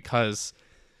right, just because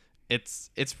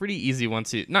it's pretty easy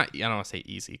once you, I don't want to say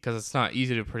easy because it's not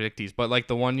easy to predict these, but like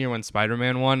the one year when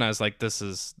Spider-Man won, I was like,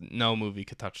 no movie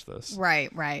could touch this.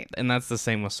 Right. And that's the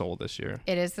same with Soul this year.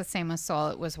 It is the same with Soul.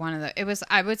 It was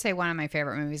I would say one of my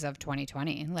favorite movies of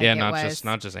 2020. Like, yeah,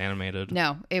 not just animated.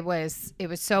 No, it was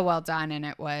so well done, and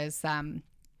it was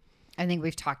I think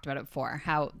we've talked about it before,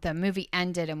 how the movie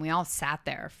ended and we all sat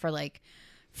there for like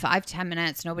 5-10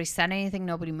 minutes. Nobody said anything.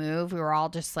 Nobody moved. We were all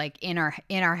just like in our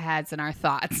heads and our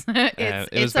thoughts.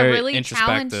 It's a really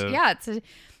challenge. Yeah,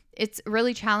 it's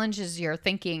really challenges your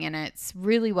thinking, and it's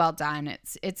really well done.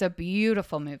 It's a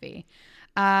beautiful movie.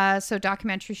 So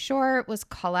documentary short was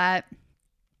Colette.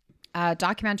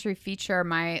 Documentary feature,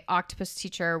 My Octopus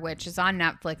Teacher, which is on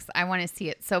Netflix. I want to see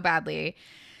it so badly.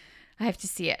 I have to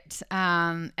see it.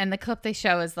 And the clip they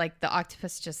show is like the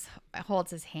octopus just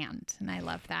holds his hand, and I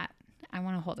love that. I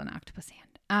want to hold an octopus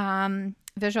hand.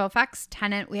 Visual effects,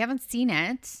 Tenet. We haven't seen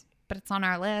it, but it's on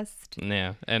our list.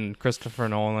 Yeah, and Christopher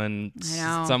Nolan. I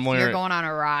know. Somewhere you're going on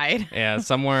a ride. Yeah,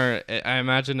 somewhere. I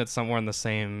imagine it's somewhere in the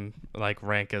same like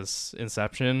rank as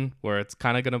Inception, where it's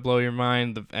kind of gonna blow your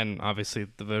mind. And obviously,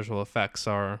 the visual effects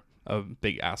are a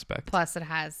big aspect. Plus, it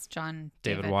has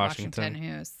David Washington,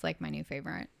 who's like my new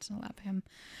favorite. I love him.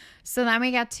 So then we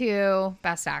get to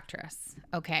Best Actress.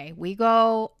 Okay, we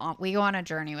go on a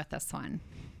journey with this one.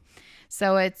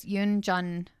 So it's Yoon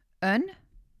Jun-un,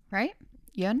 right?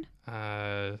 Yoon?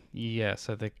 Yes,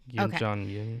 I think Yoon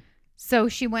Jun-un. So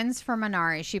she wins for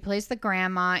Minari. She plays the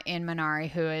grandma in Minari,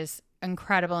 who is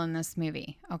incredible in this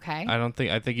movie. Okay. I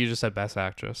think you just said Best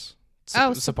Actress.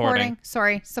 Supporting.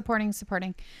 Sorry, supporting.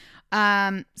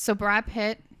 So Brad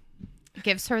Pitt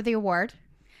gives her the award.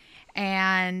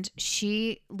 And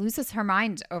she loses her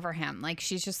mind over him. Like,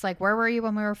 she's just like, where were you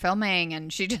when we were filming?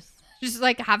 And she's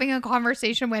like having a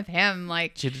conversation with him.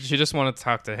 Like, she just wanted to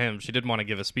talk to him. She didn't want to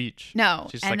give a speech. no.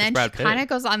 She's And like, then it's Brad she Pitt. kind of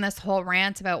goes on this whole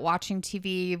rant about watching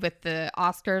TV with the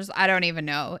Oscars. I don't even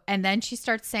know. And then she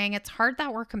starts saying it's hard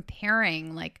that we're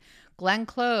comparing like Glenn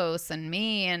Close and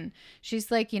me. And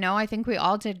she's like, I think we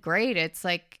all did great. It's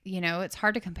like, it's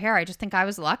hard to compare. I just think I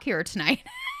was luckier tonight.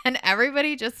 And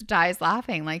everybody just dies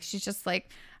laughing. Like, she's just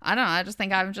like, I don't know. I just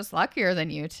think I'm just luckier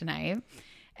than you tonight.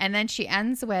 And then she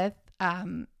ends with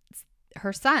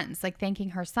her sons, like thanking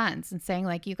her sons and saying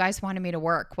like, you guys wanted me to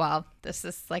work. Well, this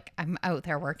is like, I'm out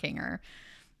there working. Or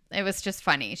it was just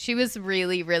funny. She was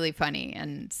really, really funny.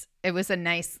 And it was a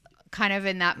nice kind of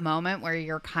in that moment where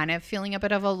you're kind of feeling a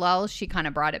bit of a lull. She kind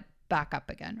of brought it back up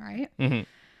again. Right. Mm-hmm.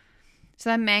 So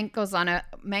then Mank goes on a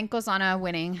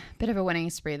bit of a winning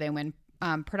spree. They win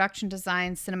production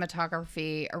design,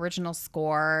 cinematography, original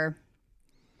score,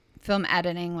 film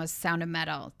editing was Sound of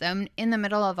Metal. Then in the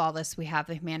middle of all this, we have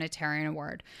the Humanitarian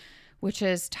Award, which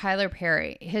is Tyler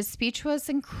Perry. His speech was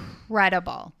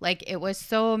incredible. Like, it was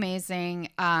so amazing.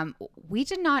 We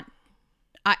did not,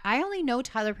 I only know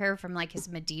Tyler Perry from like his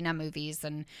Medina movies,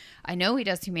 and I know he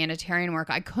does humanitarian work.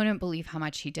 I couldn't believe how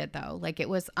much he did though. Like, it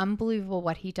was unbelievable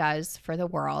what he does for the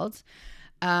world.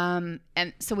 And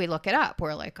so we look it up.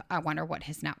 We're like, I wonder what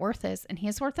his net worth is. And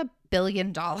he's worth $1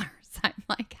 billion. I'm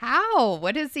like, how?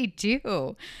 What does he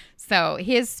do? So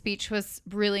his speech was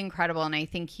really incredible. And I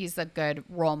think he's a good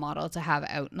role model to have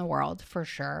out in the world for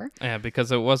sure. Yeah,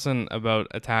 because it wasn't about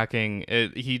attacking.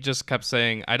 He just kept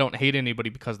saying, I don't hate anybody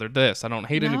because they're this. I don't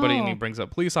hate anybody. And he brings up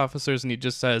police officers and he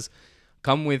just says,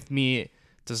 come with me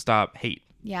to stop hate.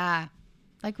 Yeah.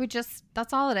 Like,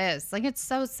 that's all it is. Like, it's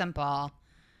so simple.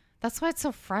 That's why it's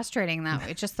so frustrating that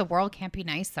it's just the world can't be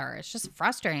nicer. It's just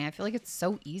frustrating. I feel like it's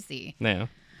so easy. Yeah.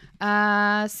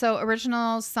 So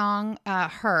original song,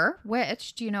 Her,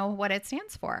 which, do you know what it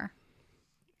stands for?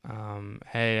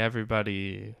 Hey,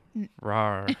 everybody.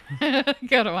 Rar.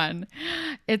 Good one.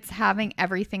 It's Having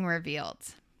Everything Revealed.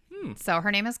 So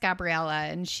her name is Gabriella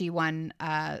and she won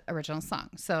original song.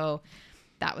 So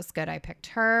that was good. I picked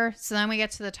her. So then we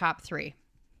get to the top 3.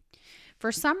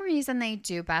 For some reason, they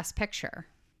do Best Picture,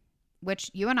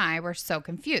 which you and I were so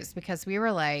confused because we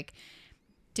were like,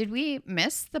 did we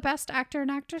miss the best actor and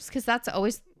actress? Because that's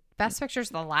always Best Picture's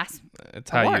the last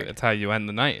award. It's how you end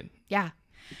the night. Yeah.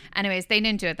 Anyways, they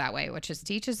didn't do it that way, which is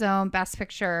to each his own. Best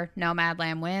Picture,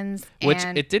 Nomadland wins. Which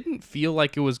it didn't feel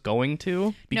like it was going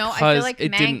to. No, I feel like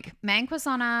Mank was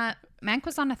on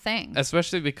a thing.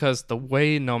 Especially because the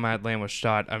way Nomadland was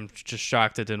shot, I'm just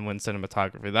shocked it didn't win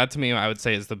cinematography. That to me, I would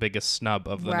say, is the biggest snub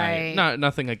of the night.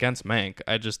 Nothing against Mank.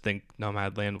 I just think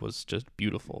Nomadland was just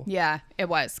beautiful. Yeah, it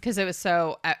was, because it was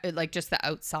so like just the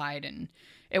outside, and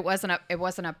it wasn't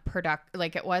a product,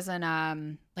 like it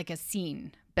wasn't like a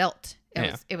scene built.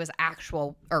 It was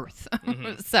actual Earth.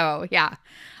 Mm-hmm. So yeah,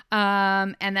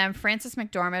 and then Frances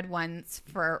McDormand won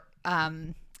for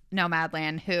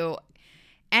Nomadland, who.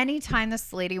 Anytime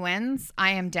this lady wins,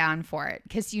 I am down for it,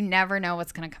 because you never know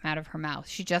what's going to come out of her mouth.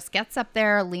 She just gets up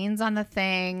there, leans on the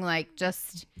thing, like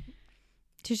just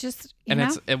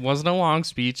it wasn't a long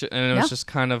speech, and it was just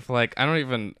kind of like, I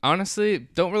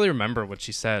don't really remember what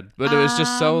she said, but it was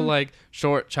just so like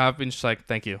short, choppy, and she's like,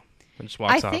 thank you. And just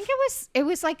walks off. I think it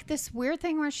was like this weird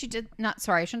thing where she did not,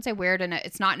 sorry, I shouldn't say weird, and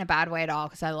it's not in a bad way at all,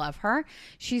 because I love her.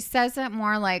 She says it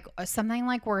more like something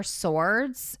like we're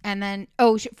swords, and then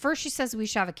first she says we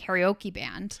should have a karaoke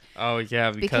band. Oh yeah,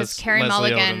 because Carey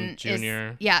Leslie Mulligan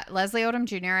Odom Jr. Leslie Odom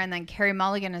Jr. and then Carey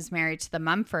Mulligan is married to the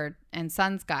Mumford and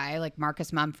Sons guy, like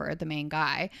Marcus Mumford, the main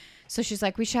guy. So she's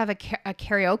like, we should have a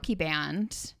karaoke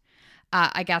band,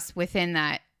 I guess within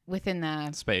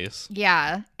the space.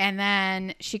 Yeah. And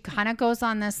then she kind of goes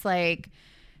on this, like,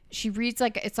 she reads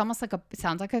like, it's almost like it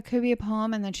sounds like it could be a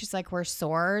poem. And then she's like, we're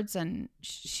swords. And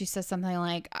she says something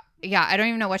like, yeah, I don't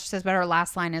even know what she says, but her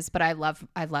last line is, but I love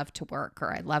to work,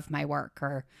 or I love my work,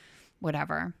 or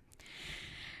whatever.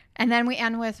 And then we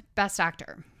end with Best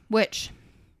Actor, which,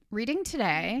 reading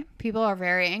today, people are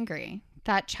very angry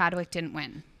that Chadwick didn't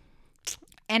win.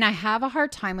 And I have a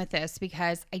hard time with this,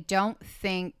 because I don't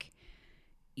think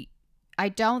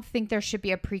there should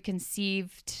be a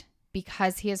preconceived,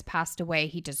 because he has passed away,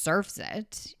 he deserves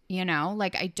it.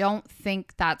 Like, I don't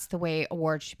think that's the way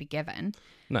awards should be given.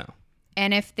 No.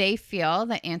 And if they feel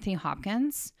that Anthony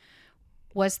Hopkins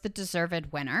was the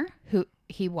deserved winner, who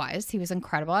he was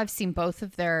incredible. I've seen both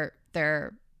of their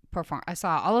I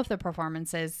saw all of the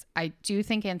performances. I do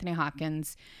think Anthony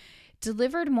Hopkins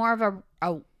delivered more of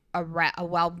a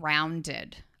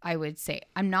well-rounded, I would say.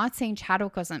 I'm not saying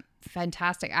Chadwick wasn't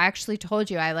fantastic. I actually told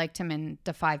you I liked him in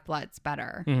The Five Bloods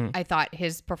better. I thought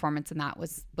his performance in that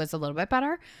was a little bit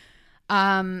better.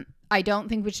 I don't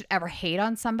think we should ever hate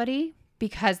on somebody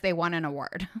because they won an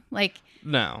award.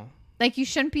 No. Like you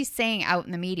shouldn't be saying out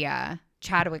in the media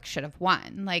Chadwick should have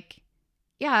won. Like,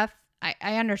 yeah,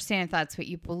 I understand if that's what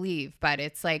you believe, but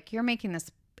it's like you're making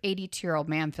this 82-year-old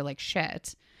man feel like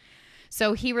shit.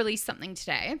 So he released something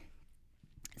today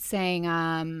saying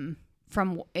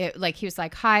from it, like he was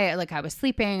like, hi, like I was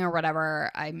sleeping or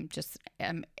whatever. I'm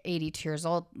 82 years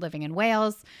old living in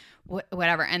Wales,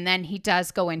 whatever. And then he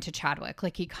does go into Chadwick.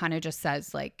 Like he kind of just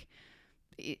says like,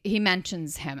 he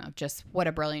mentions him of just what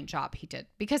a brilliant job he did.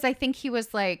 Because I think he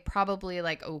was like, probably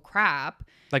like, oh crap.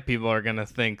 Like people are going to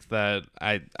think that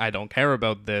I don't care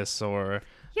about this or.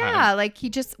 Yeah. Like he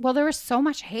just, well, there was so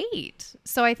much hate.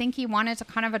 So I think he wanted to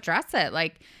kind of address it.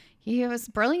 Like, he was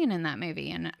brilliant in that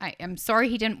movie, and I'm sorry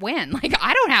he didn't win. Like,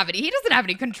 I don't have any. He doesn't have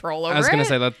any control over it. I was going to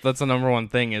say that's the number one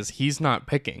thing is he's not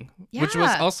picking, which was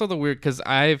also the weird because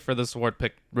I for this award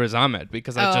picked Riz Ahmed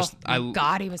because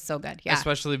God, he was so good. Yeah,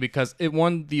 especially because it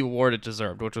won the award it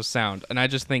deserved, which was sound, and I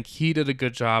just think he did a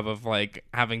good job of like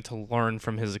having to learn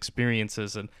from his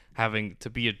experiences and having to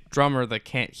be a drummer that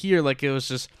can't hear. Like it was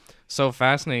just so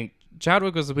fascinating.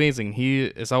 Chadwick was amazing. He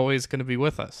is always going to be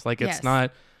with us. Like it's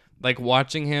not. Like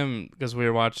watching him because we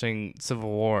were watching Civil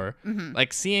War,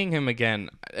 like seeing him again.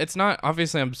 It's not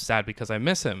obviously I'm sad because I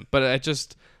miss him, but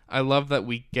I love that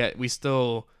we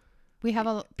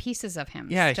have pieces of him.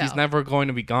 Yeah, still. He's never going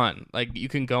to be gone. Like you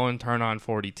can go and turn on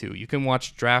 42. You can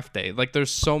watch Draft Day. Like there's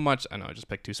so much. I know I just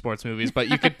picked 2 sports movies, but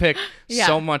you could pick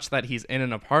so much that he's in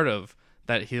and a part of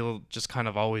that he'll just kind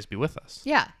of always be with us.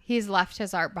 Yeah, he's left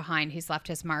his art behind. He's left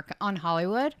his mark on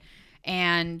Hollywood.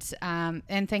 And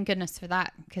thank goodness for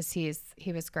that because he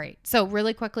was great. So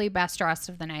really quickly, best dress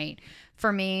of the night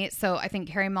for me. So I think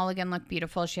Carey Mulligan looked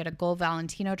beautiful. She had a gold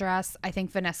Valentino dress. I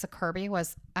think Vanessa Kirby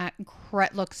was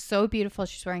looked so beautiful.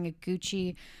 She's wearing a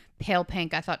Gucci pale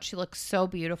pink. I thought she looked so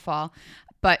beautiful.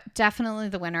 But definitely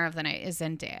the winner of the night is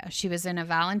Zendaya. She was in a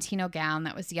Valentino gown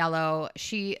that was yellow.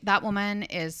 That woman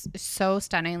is so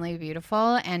stunningly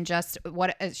beautiful and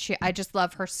I just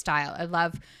love her style. I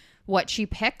love what she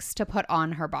picks to put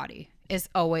on her body is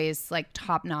always like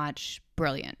top notch,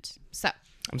 brilliant. So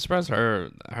I'm surprised her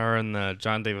in the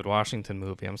John David Washington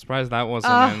movie. I'm surprised that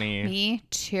wasn't any. Me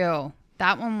too.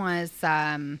 That one was.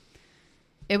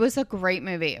 It was a great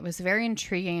movie. It was very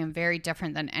intriguing and very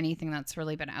different than anything that's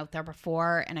really been out there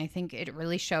before. And I think it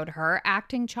really showed her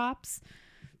acting chops.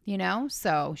 You know,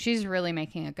 so she's really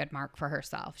making a good mark for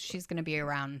herself. She's going to be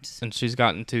around. And she's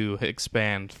gotten to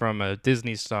expand from a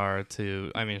Disney star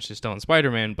to, I mean, she's still in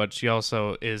Spider-Man, but she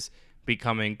also is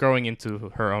growing into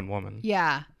her own woman.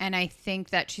 Yeah. And I think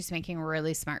that she's making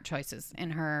really smart choices in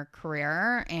her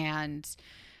career. And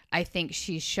I think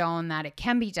she's shown that it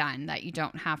can be done, that you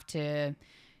don't have to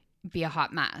be a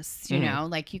hot mess, you know,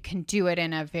 like you can do it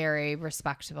in a very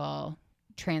respectable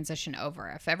transition over.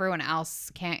 If everyone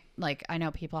else can't, like I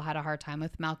know people had a hard time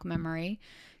with Malcolm and Marie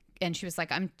and she was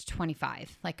like, I'm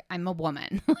 25, like I'm a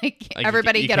woman. like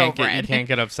everybody get over it. You can't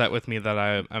get upset with me that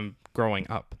I'm growing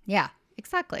up. Yeah,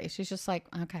 exactly. She's just like,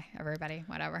 okay, everybody,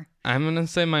 whatever. I'm gonna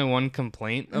say my one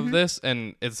complaint of this,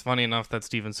 and it's funny enough that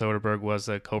Steven Soderbergh was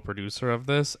a co-producer of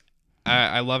this.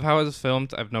 I love how it was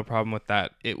filmed. I have no problem with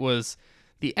that. It was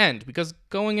the end, because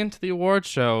going into the award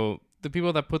show, the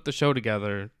people that put the show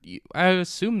together, I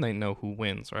assume they know who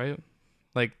wins, right?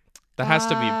 Like, that has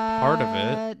to be part of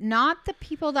it. Not the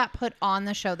people that put on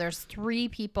the show. There's 3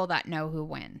 people that know who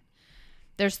win.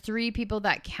 There's 3 people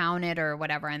that count it or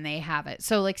whatever, and they have it.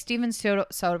 So, like, Steven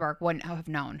Soderbergh wouldn't have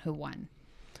known who won.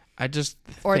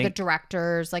 Or the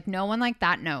directors. Like, no one like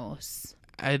that knows.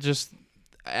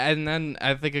 And then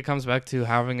I think it comes back to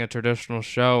having a traditional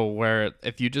show where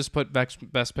if you just put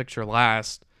Best Picture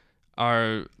last,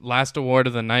 our last award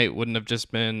of the night wouldn't have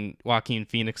just been Joaquin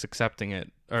Phoenix accepting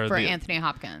it. For Anthony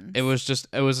Hopkins. It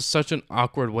was such an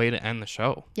awkward way to end the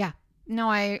show. Yeah. No,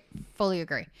 I fully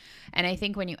agree. And I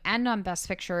think when you end on Best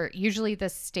Picture, usually the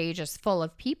stage is full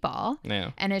of people.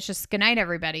 Yeah. And it's just good night,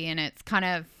 everybody. And it's kind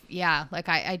of, yeah, like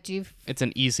I do. It's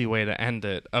an easy way to end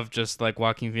it of just like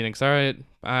Joaquin Phoenix, all right,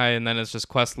 bye. And then it's just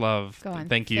Questlove.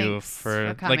 Thank you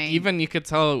for coming. Like, even you could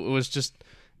tell it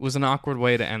was an awkward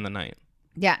way to end the night.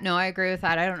 Yeah, no, I agree with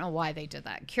that. I don't know why they did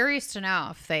that. Curious to know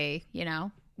if they,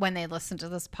 when they listen to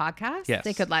this podcast,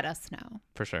 they could let us know.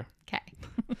 For sure. Okay.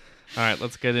 All right,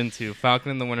 let's get into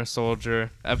Falcon and the Winter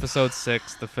Soldier, episode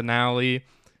 6, the finale.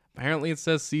 Apparently it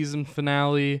says season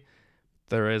finale.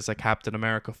 There is a Captain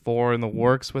America 4 in the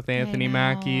works with Anthony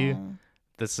Mackie.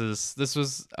 this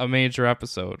was a major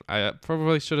episode. I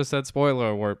probably should have said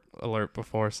spoiler alert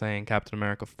before saying Captain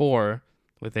America 4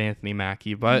 with Anthony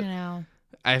Mackie, but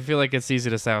I feel like it's easy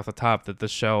to say off the top that the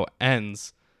show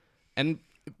ends and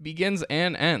begins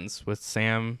and ends with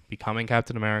Sam becoming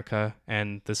Captain America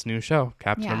and this new show,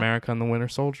 Captain America and the Winter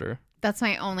Soldier. That's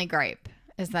my only gripe,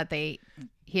 is that he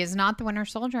is not the Winter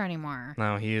Soldier anymore.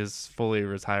 No, he is fully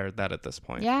retired that at this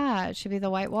point. Yeah, it should be the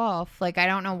White Wolf. Like, I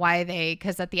don't know why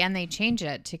because at the end they change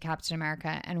it to Captain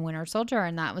America and Winter Soldier,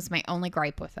 and that was my only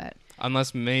gripe with it.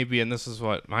 Unless maybe, and this is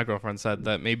what my girlfriend said,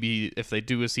 that maybe if they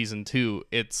do a season 2,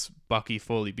 it's Bucky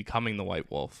fully becoming the White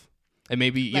Wolf. And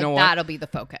maybe, you know what? That'll be the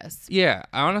focus. Yeah,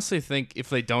 I honestly think if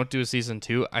they don't do a season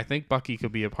 2, I think Bucky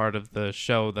could be a part of the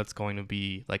show that's going to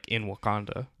be like in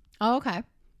Wakanda. Oh, okay.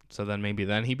 So then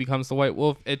he becomes the White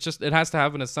Wolf. It has to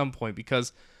happen at some point,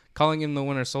 because calling him the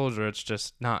Winter Soldier, it's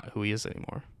just not who he is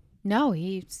anymore. No,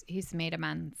 he's made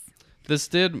amends.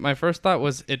 My first thought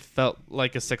was it felt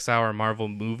like a 6-hour Marvel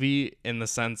movie in the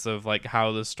sense of like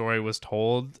how the story was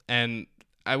told. And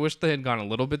I wish they had gone a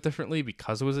little bit differently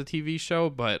because it was a TV show,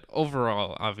 but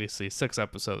overall, obviously 6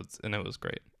 episodes and it was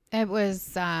great. It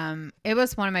was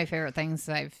one of my favorite things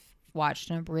that I've watched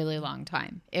in a really long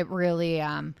time. It really,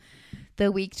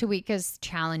 the week to week is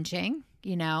challenging,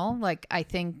 like I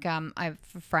think, I have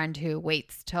a friend who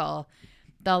waits till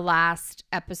the last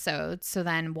episode, so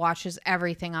then watches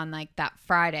everything on like that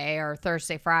Friday or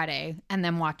Thursday, Friday, and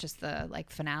then watches the like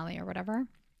finale or whatever.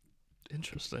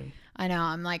 Interesting. I know.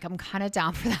 I'm kind of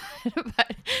down for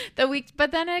that,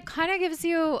 but then it kind of gives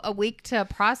you a week to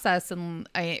process, and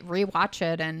I rewatch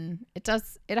it, and it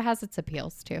has its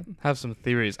appeals too. Have some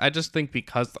theories. I just think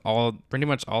because pretty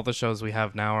much all the shows we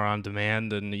have now are on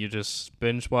demand and you just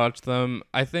binge watch them.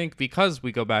 I think because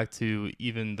we go back to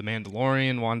even The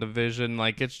Mandalorian, WandaVision,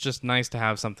 like it's just nice to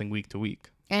have something week to week.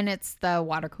 And it's the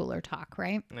water cooler talk,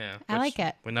 right? Yeah. I like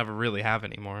it. We never really have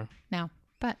anymore. No,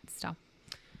 but still.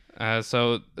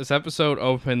 So this episode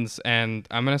opens, and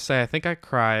I'm going to say I think I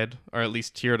cried, or at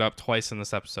least teared up twice in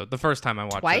this episode. The first time I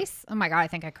watched it. Twice? Oh my God, I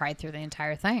think I cried through the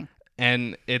entire thing.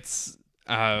 And it's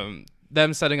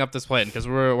them setting up this plan, because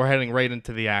we're heading right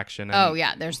into the action. And oh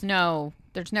yeah, there's no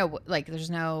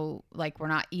we're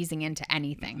not easing into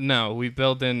anything. No, we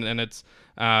build in, and it's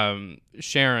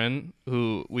Sharon,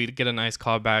 who we get a nice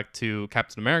callback to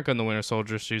Captain America and the Winter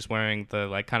Soldier. She's wearing the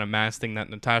like kind of mask thing that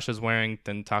Natasha's wearing,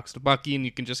 then talks to Bucky, and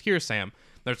you can just hear Sam.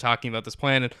 They're talking about this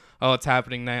plan, and it's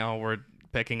happening now. We're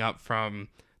picking up from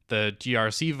the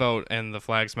GRC vote, and the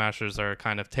Flag Smashers are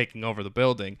kind of taking over the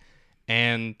building.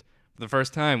 And for the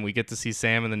first time, we get to see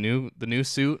Sam in the new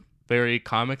suit, very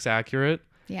comics accurate.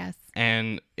 Yes.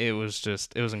 And it was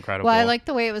incredible. Well, I like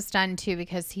the way it was done too,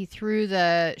 because he threw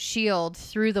the shield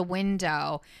through the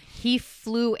window. He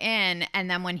flew in, and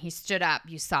then when he stood up,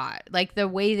 you saw it. Like the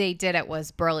way they did it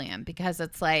was brilliant, because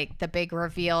it's like the big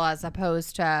reveal as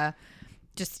opposed to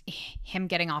just him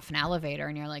getting off an elevator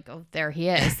and you're like, oh, there he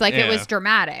is. Like It was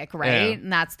dramatic, right? Yeah.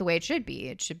 And that's the way it should be.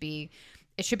 It should be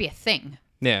a thing.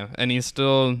 Yeah, and he's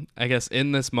still, I guess,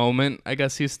 in this moment, I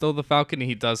guess he's still the Falcon.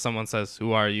 Someone says,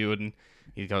 "Who are you?" And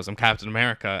he goes, "I'm Captain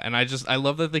America." And I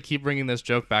love that they keep bringing this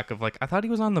joke back of like, I thought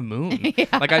he was on the moon.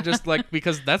 Yeah. Like,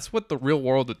 because that's what the real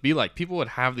world would be like. People would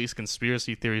have these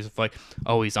conspiracy theories of like,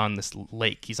 oh, he's on this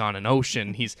lake, he's on an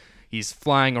ocean, he's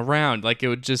flying around. Like it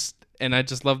would just, and I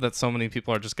just love that so many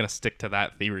people are just going to stick to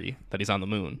that theory that he's on the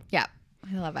moon. Yeah,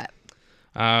 I love it.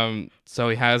 So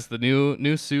he has the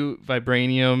new suit,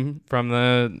 vibranium from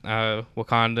the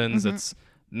Wakandans. Mm-hmm. It's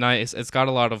nice. It's got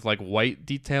a lot of like white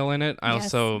detail in it. Yes.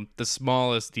 Also, the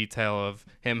smallest detail of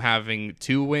him having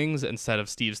 2 wings instead of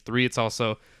Steve's 3. It's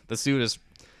also, the suit is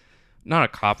not a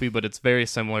copy, but it's very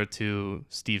similar to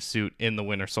Steve's suit in the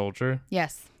Winter Soldier.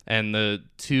 Yes. And the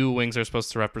 2 wings are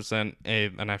supposed to represent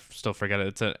and I still forget it.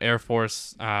 It's an Air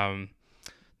Force,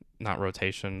 not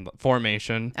rotation,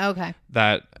 formation. Okay.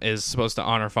 That is supposed to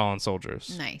honor fallen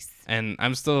soldiers. Nice. And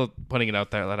I'm still putting it out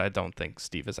there that I don't think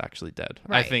Steve is actually dead.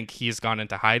 Right. I think he's gone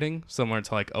into hiding, similar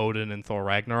to like Odin and Thor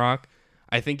Ragnarok.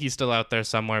 I think he's still out there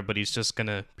somewhere, but he's just going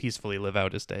to peacefully live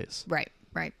out his days. Right.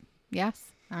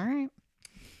 Yes. All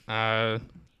right.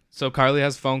 So Carly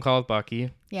has a phone call with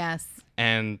Bucky. Yes.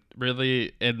 And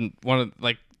really,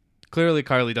 clearly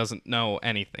Carly doesn't know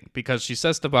anything, because she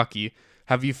says to Bucky,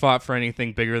 "Have you fought for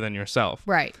anything bigger than yourself?"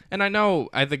 Right. And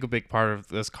I think a big part of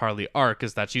this Carly arc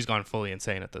is that she's gone fully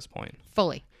insane at this point.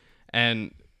 Fully.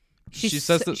 And she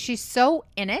says that she's so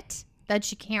in it that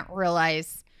she can't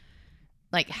realize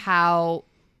like how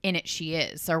in it she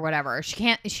is or whatever. She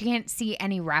can't see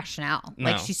any rationale.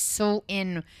 No. Like she's so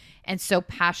in and so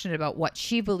passionate about what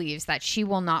she believes that she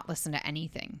will not listen to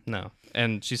anything. No.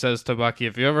 And she says to Bucky,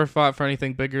 if you ever fought for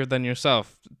anything bigger than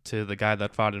yourself, to the guy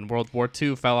that fought in World War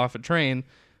II, fell off a train,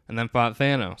 and then fought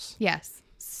Thanos. Yes.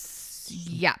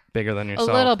 Yeah. Bigger than yourself.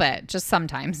 A little bit, just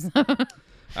sometimes.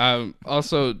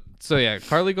 Also, so yeah,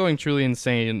 Carly going truly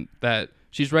insane that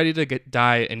she's ready to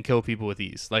die and kill people with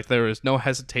ease. Like, there is no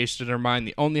hesitation in her mind.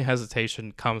 The only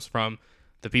hesitation comes from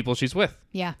the people she's with.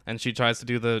 Yeah. And she tries to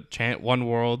do the chant, one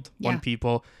world, one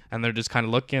people, and they're just kind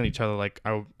of looking at each other like,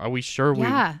 are we sure we...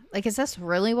 Yeah. Like, is this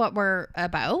really what we're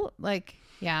about? Like,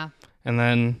 yeah. And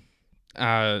then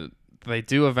they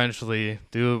do eventually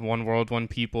do one world, one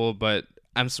people, but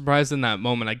I'm surprised in that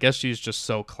moment. I guess she's just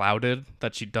so clouded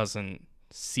that she doesn't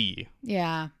see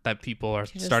that people are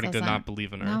starting to not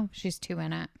believe in her. No, she's too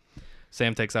in it.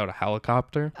 Sam takes out a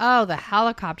helicopter. Oh, the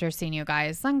helicopter scene, you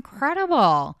guys. It's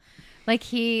incredible. Like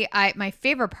my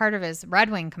favorite part of his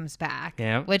Red Wing comes back,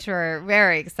 which we're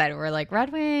very excited. We're like,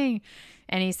 Red Wing.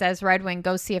 And he says, Red Wing,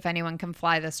 go see if anyone can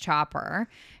fly this chopper.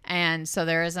 And so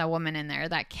there is a woman in there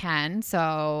that can.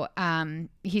 So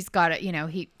he's got it,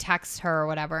 he texts her or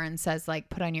whatever and says, like,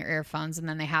 put on your earphones. And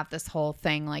then they have this whole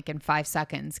thing, like, in 5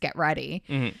 seconds, get ready.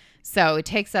 Mm-hmm. So it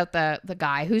takes out the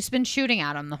guy who's been shooting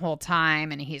at him the whole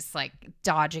time. And he's, like,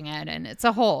 dodging it. And it's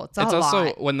also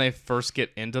lot. When they first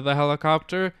get into the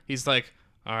helicopter, he's like,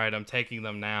 all right, I'm taking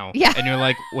them now. Yeah. And you're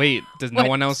like, wait, does no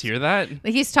one else hear that?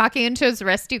 He's talking into his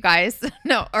wrist, you guys.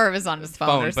 No, or it was on his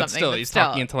phone or something. But still, he's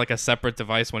talking into like a separate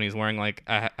device when he's wearing like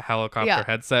a helicopter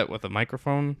headset with a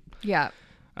microphone. Yeah.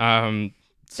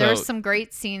 There's some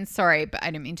great scenes. Sorry, but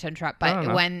I didn't mean to interrupt.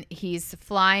 But when he's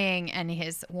flying and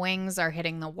his wings are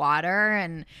hitting the water,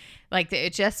 and like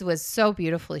it just was so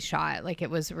beautifully shot. Like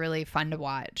it was really fun to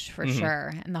watch for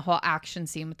sure. And the whole action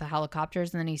scene with the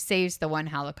helicopters, and then he saves the one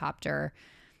helicopter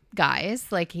guys.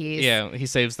 Like he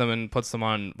saves them and puts them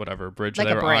on whatever bridge like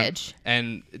they were on,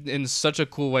 and in such a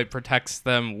cool way protects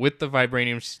them with the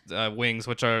vibranium wings,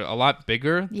 which are a lot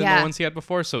bigger than the ones he had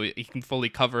before, so he can fully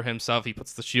cover himself. He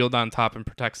puts the shield on top and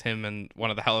protects him and one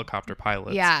of the helicopter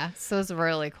pilots. So it's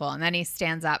really cool. And then he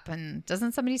stands up, and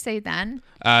doesn't somebody say then?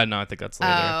 No, I think that's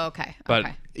later. Oh, okay. But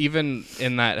even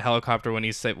in that helicopter, when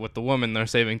he's with the woman they're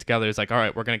saving together, he's like, all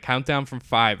right, we're going to count down from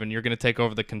 5 and you're going to take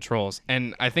over the controls.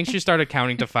 And I think she started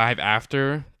counting to 5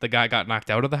 after the guy got knocked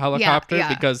out of the helicopter,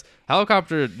 because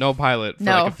helicopter, no pilot for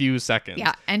like a few seconds.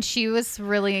 Yeah. And she was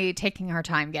really taking her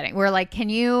time we're like, can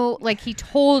you, like, he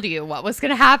told you what was going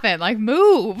to happen. Like,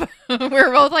 move.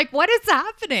 We're both like, what is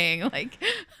happening? Like,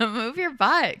 move your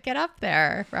butt. Get up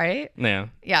there. Right? Yeah.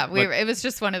 Yeah. It was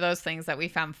just one of those things that we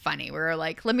found funny. We were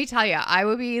like, let me tell you, I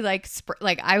would be like,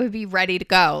 I would be ready to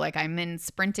go. Like, I'm in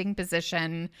sprinting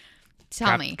position.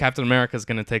 Tell me. Captain America's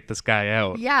going to take this guy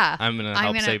out. Yeah. I'm going to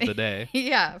help save the day.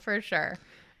 Yeah, for sure.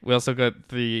 We also got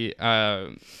the...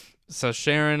 so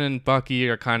Sharon and Bucky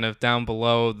are kind of down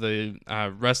below. The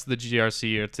rest of the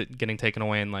GRC are getting taken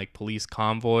away in, like, police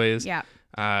convoys. Yeah.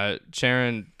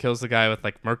 Sharon kills the guy with,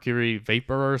 like, mercury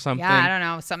vapor or something. Yeah, I don't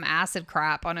know. Some acid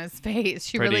crap on his face.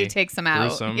 She really takes him out.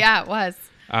 Gruesome. Yeah, it was.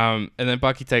 And then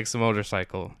Bucky takes a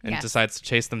motorcycle and decides to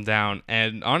chase them down.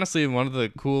 And honestly, one of the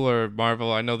cooler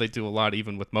Marvel, I know they do a lot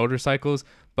even with motorcycles,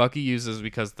 Bucky uses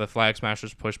because the Flag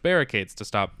Smashers push barricades to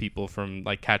stop people from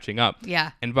like catching up.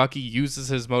 Yeah. And Bucky uses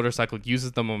his motorcycle,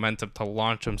 uses the momentum to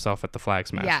launch himself at the Flag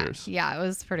Smashers. Yeah, it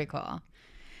was pretty cool.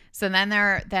 So then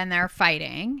they're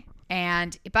fighting.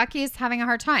 And Bucky is having a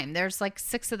hard time. There's like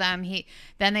 6 of them.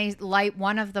 Then they light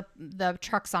one of the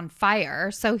trucks on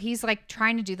fire. So he's like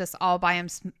trying to do this all by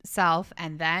himself.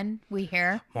 And then we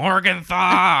hear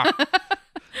Morgenthau.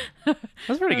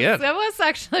 That's pretty good. That was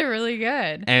actually really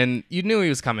good. And you knew he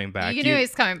was coming back. You knew he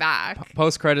was coming back.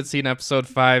 Post-credit scene, episode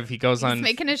 5, he goes on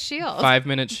making his shield. 5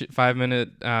 minute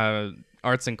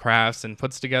arts and crafts and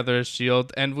puts together his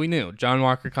shield. And we knew John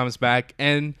Walker comes back,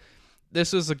 and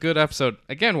this was a good episode.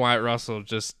 Again, Wyatt Russell,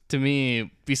 just to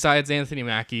me, besides Anthony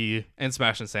Mackie and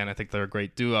Sebastian Stan, I think they're a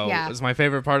great duo. Yeah. Is my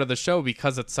favorite part of the show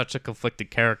because it's such a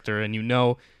conflicted character, and you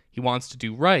know he wants to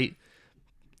do right,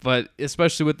 but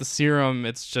especially with the serum,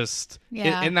 it's just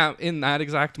in that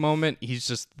exact moment, he's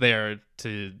just there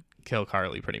to kill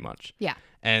Carly, pretty much. Yeah.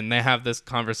 And they have this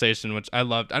conversation, which I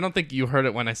loved. I don't think you heard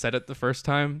it when I said it the first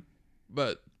time,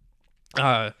 but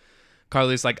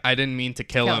Carly's like, I didn't mean to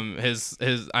kill him. His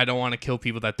I don't want to kill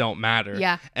people that don't matter.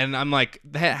 Yeah. And I'm like,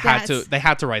 they had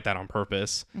to write that on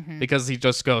purpose because he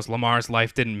just goes, Lamar's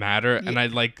life didn't matter. And I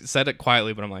like said it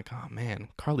quietly, but I'm like, oh man,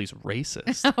 Carly's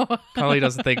racist. Carly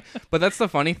doesn't think. But that's the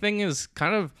funny thing is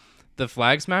kind of the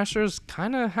Flag Smashers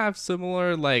kind of have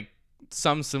similar, like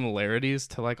some similarities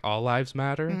to like All Lives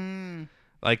Matter.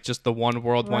 like just the one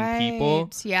world, one people.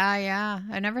 Yeah.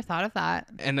 I never thought of that.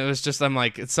 And it was just, I'm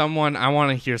like, it's someone, I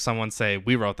want to hear someone say,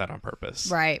 we wrote that on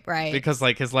purpose. Right. Because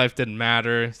like his life didn't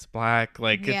matter. He's black.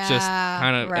 Like it just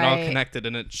kind of, it all connected,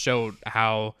 and it showed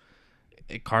how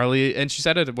Carly, and she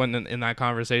said it when in that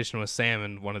conversation with Sam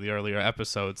in one of the earlier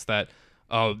episodes, that,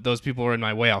 oh, those people were in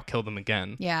my way, I'll kill them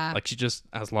again. Yeah. Like she just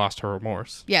has lost her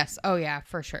remorse. Yes. Oh yeah,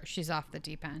 for sure. She's off the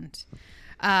deep end.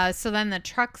 So then the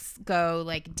trucks go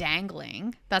like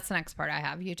dangling. That's the next part I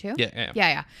have. You too?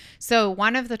 Yeah. So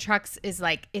one of the trucks is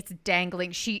like, it's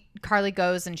dangling. Carly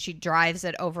goes and she drives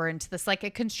it over into this like a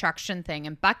construction thing,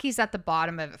 and Bucky's at the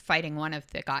bottom of it fighting one of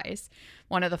the guys,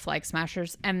 one of the Flag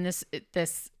Smashers, and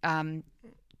this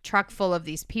truck full of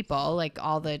these people, like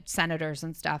all the senators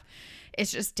and stuff,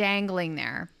 is just dangling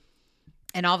there.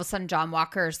 And all of a sudden, John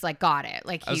Walker's like got it.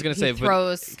 Like I was gonna say,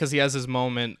 throws, because he has his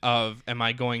moment of, am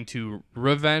I going to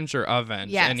revenge or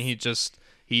avenge? Yes. And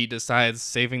he decides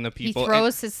saving the people. He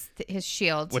throws his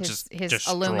shield, which is his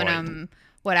aluminum,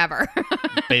 whatever,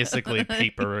 basically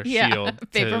paper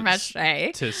shield, paper mache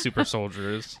to super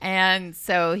soldiers. And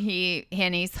so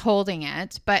he's holding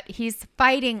it, but he's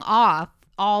fighting off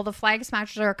all the Flag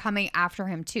Smashers that are coming after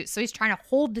him too. So he's trying to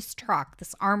hold this truck,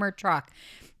 this armored truck.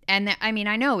 And I mean,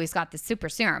 I know he's got the super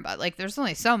serum, but like there's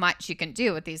only so much you can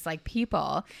do with these like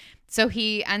people. So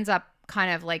he ends up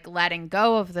kind of like letting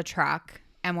go of the truck,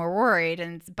 and we're worried.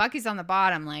 And Bucky's on the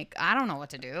bottom, like, I don't know what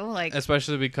to do. Like,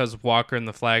 especially because Walker and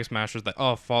the Flag Smashers that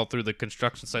fall through the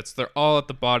construction sites, they're all at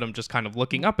the bottom just kind of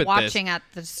looking up at watching at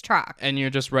this truck. And you're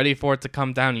just ready for it to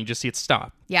come down. And you just see it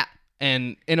stop. Yeah.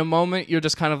 And in a moment, you're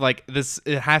just kind of like,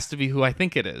 it has to be who I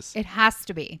think it is. It has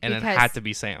to be. And it had to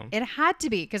be Sam. It had to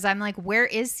be, because I'm like, where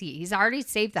is he? He's already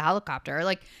saved the helicopter.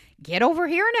 Like, get over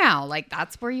here now. Like,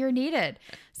 that's where you're needed.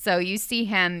 So you see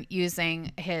him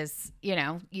using his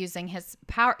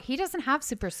power. He doesn't have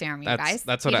super serum, guys.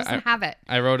 That's what he doesn't have it.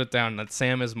 I wrote it down that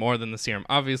Sam is more than the serum.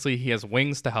 Obviously, he has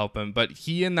wings to help him, but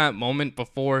he, in that moment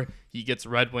before he gets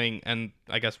Red Wing, and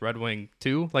I guess Red Wing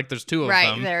 2, like there's two of them.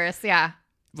 Right, there is, yeah.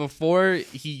 Before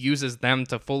he uses them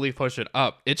to fully push it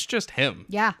up, it's just him.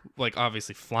 Yeah. Like,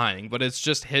 obviously flying, but it's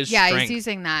just his strength. Yeah, he's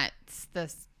using that,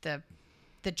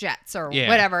 the jets or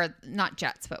whatever. Not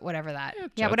jets, but whatever that.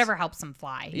 Yeah, whatever helps him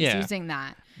fly. He's using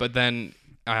that. But then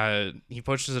he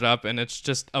pushes it up, and it's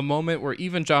just a moment where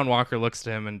even John Walker looks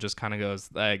to him and just kind of goes,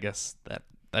 I guess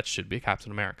that should be Captain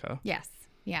America. Yes.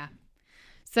 Yeah.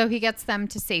 So he gets them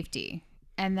to safety.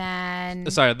 And then...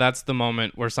 Sorry, that's the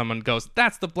moment where someone goes,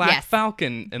 that's the Black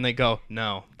Falcon. And they go,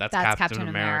 no, that's Captain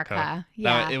America.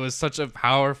 Yeah. It was such a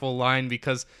powerful line,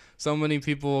 because so many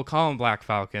people will call him Black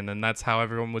Falcon, and that's how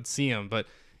everyone would see him. But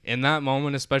in that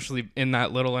moment, especially in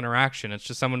that little interaction, it's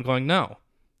just someone going, no,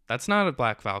 that's not a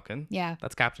Black Falcon. Yeah.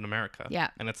 That's Captain America. Yeah.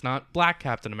 And it's not Black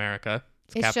Captain America.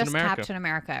 It's Captain just America. Captain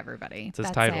America, everybody. It's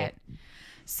his title. It.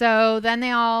 So then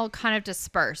they all kind of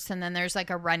disperse, and then there's like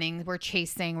we're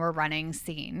running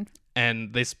scene.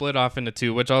 And they split off into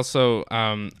two, which also,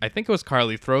 I think it was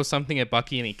Carly throws something at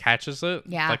Bucky and he catches it,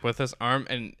 like with his arm.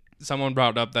 And someone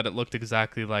brought up that it looked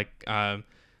exactly like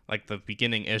the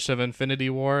beginning-ish of Infinity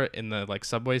War in the like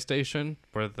subway station,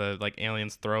 where the like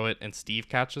aliens throw it and Steve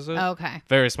catches it. Okay.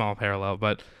 Very small parallel,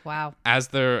 but wow. As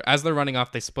they're running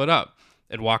off, they split up.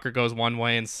 And Walker goes one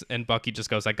way, and Bucky just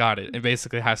goes, I got it. And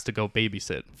basically has to go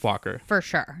babysit Walker. For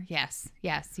sure. Yes,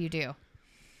 you do.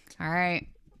 All right.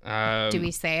 Do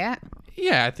we say it?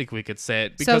 Yeah, I think we could say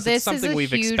it, because it's something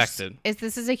we've expected.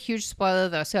 This is a huge spoiler,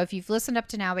 though. So if you've listened up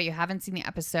to now but you haven't seen the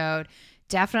episode,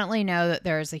 definitely know that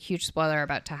there is a huge spoiler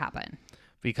about to happen.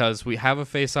 Because we have a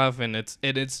face-off, and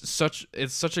it's such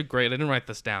a great, I didn't write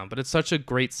this down, but it's such a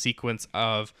great sequence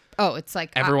of, it's like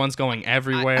everyone's going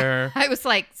everywhere. I was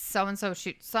like, so-and-so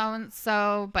shoot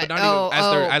so-and-so, but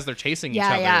as they're chasing each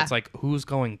other, yeah. It's like, who's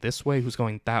going this way, who's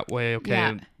going that way,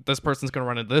 okay, this person's gonna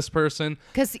run into this person.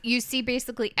 Because you see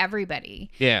basically everybody.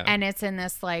 Yeah. And it's in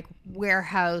this like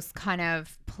warehouse kind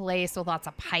of place with lots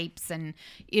of pipes, and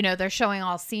they're showing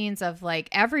all scenes of like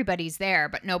everybody's there,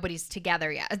 but nobody's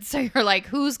together yet. So you're like,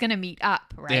 who's gonna meet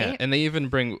up, right? Yeah, and they even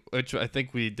bring, which I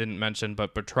think we didn't mention,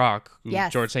 but Batroc,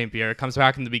 George St. Pierre, comes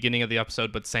back in the beginning of the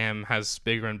episode, but Sam has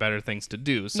bigger and better things to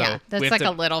do. So that's like a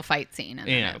little fight scene, and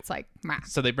then it's like,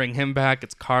 so they bring him back.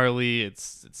 It's Carly,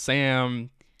 it's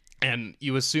Sam. And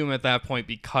you assume at that point,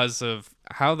 because of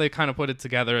how they kind of put it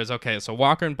together, is okay, so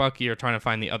Walker and Bucky are trying to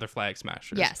find the other Flag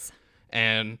Smashers. Yes.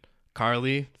 And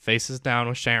Carly faces down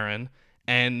with Sharon.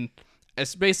 And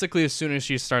it's basically, as soon as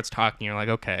she starts talking, you're like,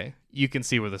 okay, you can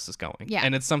see where this is going. Yeah.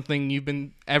 And it's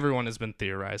something everyone has been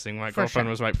theorizing. My girlfriend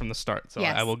was right from the start. So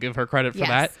I will give her credit for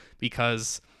that,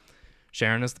 because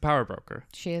Sharon is the power broker.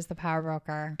 She is the power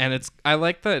broker. And I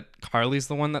like that Carly's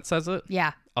the one that says it.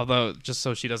 Yeah. Although, just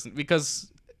so she doesn't,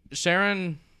 because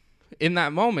Sharon, in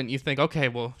that moment, you think, okay,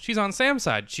 well, she's on Sam's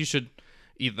side. She should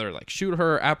either like shoot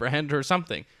her, apprehend her,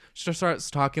 something. She just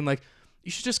starts talking like, you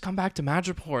should just come back to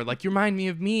Madripoor. Like, you remind me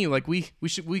of me. Like, we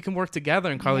can work together.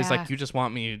 And Carly's like, you just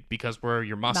want me because we're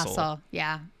your muscle.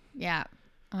 Yeah. Yeah.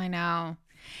 I know.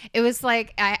 It was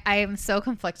like, I am so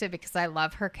conflicted because I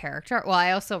love her character. Well,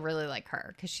 I also really like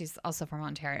her because she's also from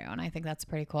Ontario, and I think that's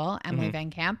pretty cool. Emily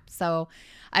Van Camp. So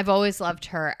I've always loved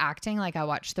her acting. Like, I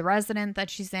watched The Resident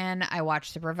that she's in. I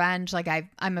watched The Revenge. Like,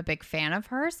 I'm a big fan of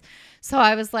hers. So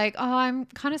I was like, oh, I'm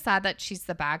kind of sad that she's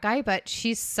the bad guy, but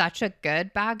she's such a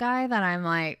good bad guy that I'm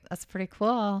like, that's pretty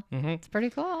cool. It's pretty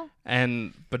cool.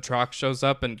 And Batroc shows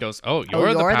up and goes, "Oh,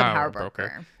 you're the power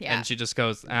broker." Yeah. And she just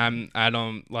goes, "I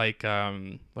don't like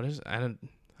what is it? I don't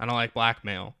like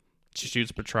blackmail." She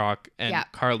shoots Batroc, and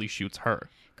Carly shoots her.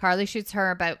 Carly shoots her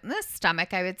about the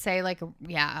stomach, I would say, like,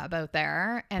 yeah, about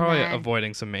there. And probably then,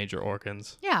 avoiding some major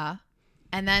organs. Yeah.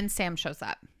 And then Sam shows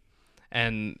up.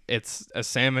 And it's a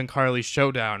Sam and Carly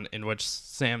showdown in which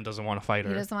Sam doesn't want to fight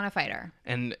her. He doesn't want to fight her.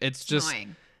 And it's just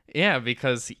annoying. Yeah,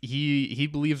 because he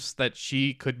believes that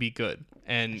she could be good,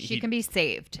 and she can be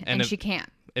saved, and she can't.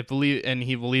 And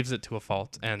he believes it to a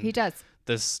fault, and he does.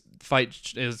 This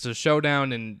fight is a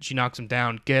showdown, and she knocks him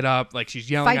down. Get up, like she's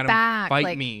yelling at him, back.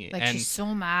 Fight me! Like, and she's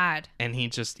so mad, and he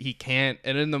can't.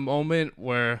 And in the moment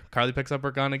where Carly picks up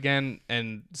her gun again,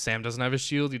 and Sam doesn't have his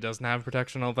shield, he doesn't have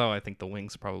protection. Although I think the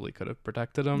wings probably could have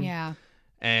protected him. Yeah.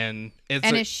 And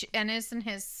isn't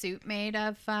his suit made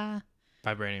of?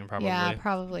 Vibranium, probably. Yeah,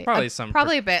 probably.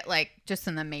 Probably a bit, like, just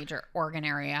in the major organ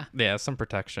area. Yeah, some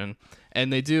protection.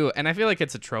 And they do, and I feel like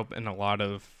it's a trope in a lot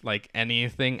of, like,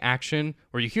 anything action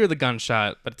where you hear the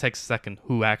gunshot, but it takes a second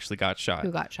who actually got shot.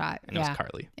 Who got shot. And it was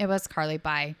Carly. It was Carly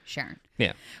by Sharon.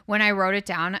 Yeah. When I wrote it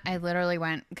down, I literally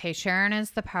went, okay, Sharon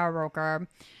is the power broker.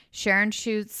 Sharon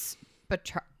shoots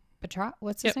Batroc?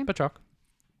 What's his name? Batroc.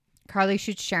 Carly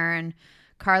shoots Sharon.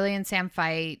 Carly and Sam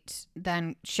fight.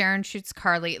 Then Sharon shoots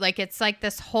Carly. Like, it's like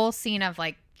this whole scene of,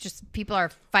 like, just people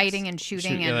are fighting and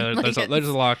shooting. There's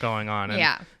a lot going on.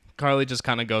 And Carly just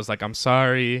kind of goes like, I'm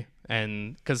sorry.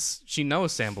 And because she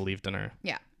knows Sam believed in her.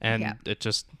 Yeah. And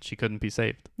she couldn't be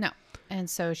saved. No. And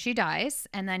so she dies.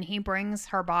 And then he brings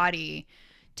her body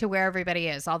to where everybody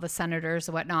is, all the senators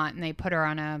and whatnot, and they put her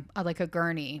on a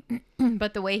gurney.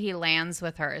 But the way he lands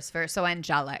with her is so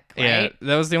angelic, right? Yeah,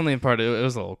 that was the only part. It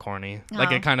was a little corny.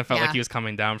 Like, it kind of felt like he was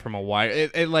coming down from a wire.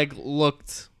 It like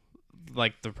looked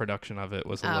like the production of it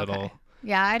was a little.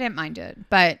 Yeah, I didn't mind it,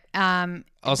 but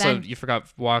also you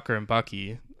forgot Walker and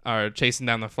Bucky are chasing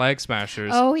down the Flag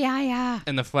Smashers. Oh yeah.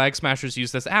 And the Flag Smashers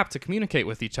use this app to communicate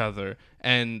with each other.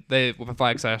 And the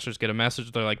Flag Smashers get a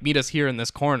message. They're like, meet us here in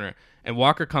this corner. And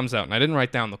Walker comes out, and I didn't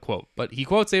write down the quote, but he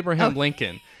quotes Abraham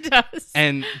Lincoln. He does.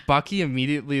 And Bucky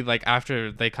immediately, like,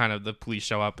 after the police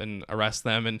show up and arrest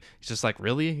them, and he's just like,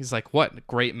 really? He's like, what?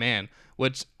 Great man.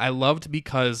 Which I loved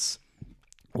because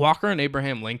Walker and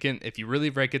Abraham Lincoln, if you really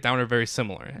break it down, are very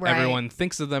similar. Right. Everyone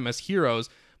thinks of them as heroes,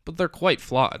 but they're quite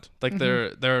flawed. Like,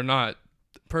 they're not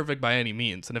perfect by any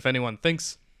means. And if anyone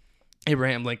thinks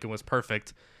Abraham Lincoln was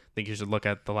perfect, I think you should look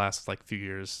at the last, like, few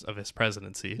years of his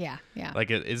presidency. Yeah.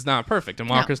 Like, it is not perfect. And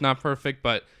Walker's not perfect,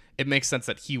 but it makes sense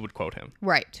that he would quote him.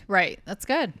 Right. That's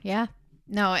good. Yeah.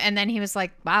 No, and then he was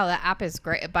like, wow, that app is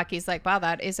great. Bucky's like, wow,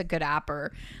 that is a good app.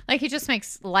 Or, like, he just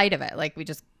makes light of it. Like, we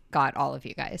just got all of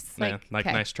you guys.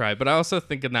 Nice try. But I also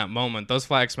think in that moment, those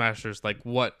Flag Smashers, like,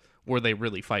 what were they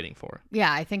really fighting for?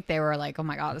 Yeah, I think they were like, oh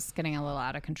my God, this is getting a little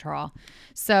out of control.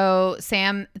 So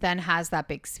Sam then has that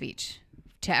big speech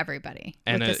to everybody,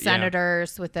 and with the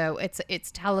senators, with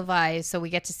it's televised, so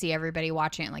we get to see everybody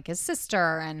watching it, like his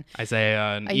sister and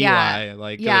Isaiah and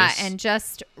Eli. And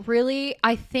just really,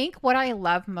 I think what I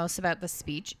love most about the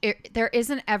speech, there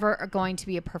isn't ever going to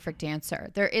be a perfect answer.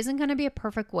 There isn't going to be a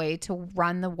perfect way to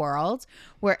run the world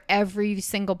where every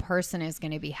single person is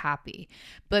going to be happy,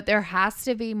 but there has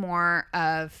to be more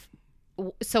of.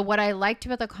 So what I liked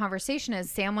about the conversation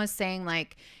is Sam was saying,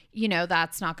 like, you know,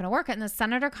 that's not going to work. And the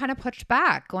senator kind of pushed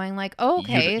back, going like, oh,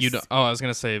 okay. I was going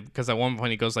to say, because at one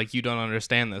point he goes like, you don't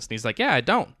understand this. And he's like, yeah, I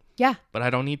don't. Yeah. But I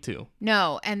don't need to.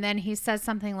 No. And then he says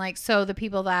something like, so the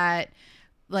people that,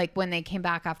 like, when they came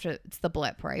back after, it's the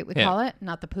blip, right? We call it,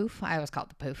 not the poof. I always call it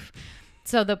the poof.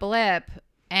 So the blip,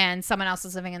 and someone else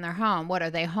is living in their home. What, are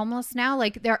they homeless now?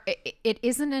 Like, it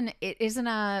isn't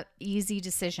a easy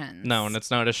decision. No, and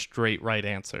it's not a straight right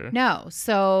answer. No.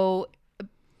 So,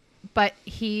 but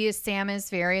Sam is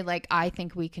very like, I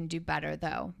think we can do better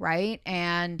though, right?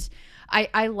 And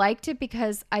I liked it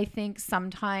because I think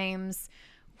sometimes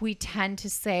we tend to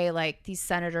say like these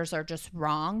senators are just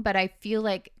wrong, but I feel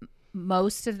like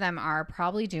most of them are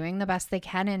probably doing the best they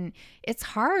can, and it's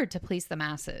hard to please the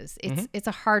masses. It's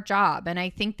a hard job, and I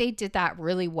think they did that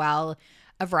really well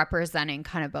of representing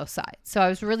kind of both sides. So I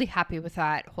was really happy with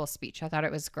that whole speech. I thought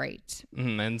it was great.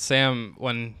 And Sam,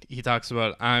 when he talks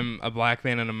about I'm a black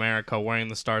man in America wearing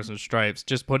the stars and stripes,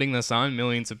 just putting this on,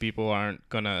 millions of people aren't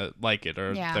gonna like it,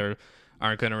 or they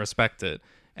aren't gonna respect it.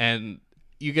 And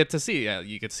you get to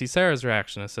see Sarah's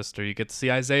reaction as sister. You get to see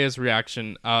Isaiah's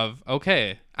reaction of,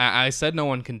 okay, I said no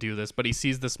one can do this, but he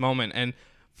sees this moment. And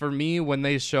for me, when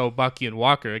they show Bucky and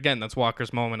Walker, again, that's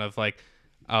Walker's moment of like,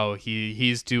 oh,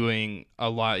 he's doing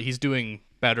a lot. He's doing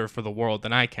better for the world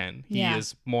than I can. He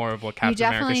is more of what Captain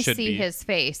America should be. You definitely see his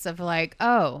face of like,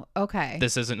 oh, okay.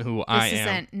 This isn't who I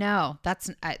am. No,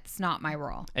 it's not my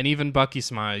role. And even Bucky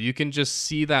smile. You can just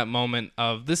see that moment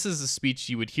of, this is a speech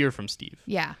you would hear from Steve.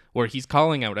 Yeah. Where he's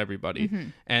calling out everybody.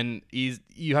 And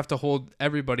you have to hold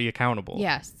everybody accountable.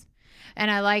 Yes. And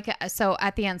I like, so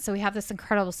at the end, so we have this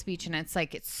incredible speech, and it's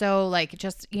like, it's so like, it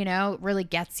just, it really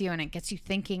gets you, and it gets you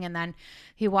thinking. And then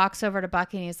he walks over to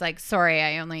Bucky and he's like, sorry,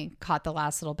 I only caught the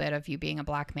last little bit of you being a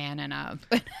black man. And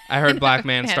I heard black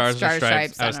man, stars and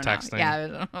stripes. I was texting. Yeah, I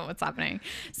don't know what's happening.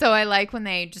 So I like when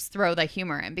they just throw the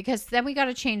humor in, because then we got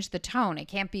to change the tone. It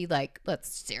can't be like, let's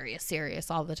serious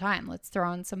all the time. Let's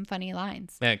throw in some funny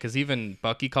lines. Yeah, because even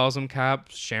Bucky calls him Cap,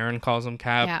 Sharon calls him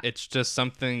Cap. Yeah. It's just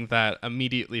something that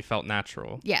immediately felt natural.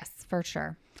 Yes, for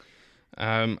sure.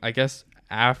 I guess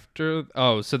after,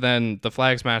 so then the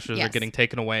Flag Smashers are getting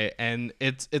taken away, and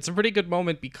it's a pretty good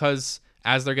moment, because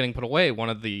as they're getting put away, one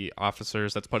of the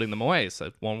officers that's putting them away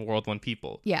said, one world, one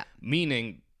people. Yeah.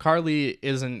 Meaning Carly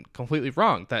isn't completely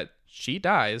wrong, that she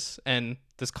dies and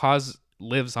this cause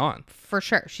lives on. For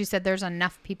sure. She said there's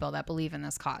enough people that believe in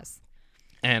this cause.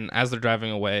 And as they're driving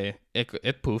away, it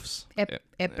poofs.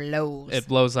 It blows. It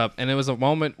blows up. And it was a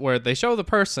moment where they show the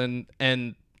person,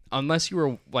 and unless you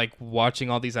were like watching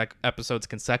all these episodes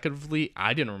consecutively,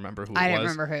 I didn't remember who it was. I didn't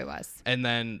remember who it was. And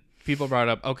then people brought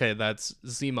up, okay, that's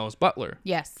Zemo's butler.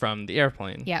 Yes. From the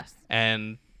airplane. Yes.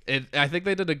 And I think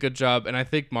they did a good job, and I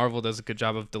think Marvel does a good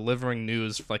job of delivering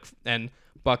news.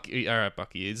 Bucky,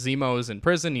 Zemo is in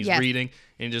prison. He's reading,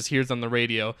 and he just hears on the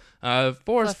radio,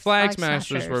 four Flag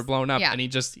Smashers were blown up, and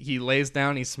he lays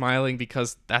down. He's smiling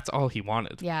because that's all he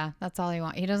wanted. Yeah, that's all he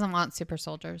wants. He doesn't want super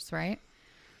soldiers, right?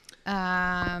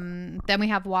 Then we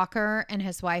have Walker and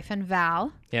his wife and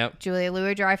Val. Yep. Julia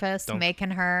Louis-Dreyfus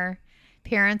making her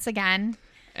appearance again.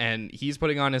 And he's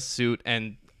putting on his suit,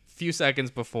 and a few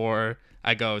seconds before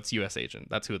I go, it's U.S. agent.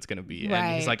 That's who it's going to be. Right.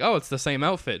 And he's like, oh, it's the same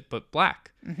outfit, but black.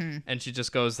 Mm-hmm. And she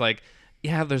just goes like,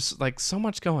 yeah, there's like so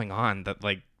much going on that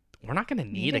like, we're not going to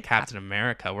need a Captain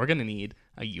America. We're going to need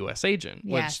a U.S. agent,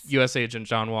 which U.S. agent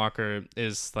John Walker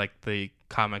is like the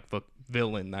comic book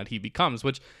villain that he becomes,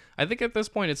 which I think at this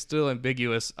point it's still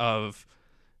ambiguous of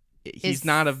he's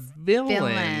not a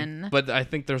villain, but I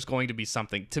think there's going to be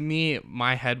something. To me,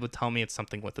 my head would tell me it's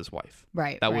something with his wife.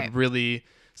 Right. That would really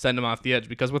send him off the edge,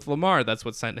 because with Lamar, that's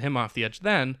what sent him off the edge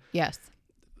then. Yes.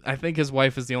 I think his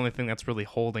wife is the only thing that's really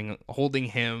holding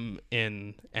him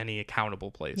in any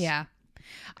accountable place. Yeah.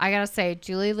 I gotta say,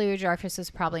 Julie Louis-Dreyfus is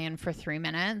probably in for 3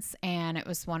 minutes, and it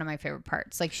was one of my favorite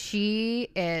parts. Like, she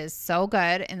is so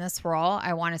good in this role.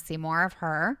 I want to see more of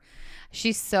her.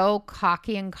 She's so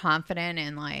cocky and confident,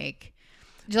 and like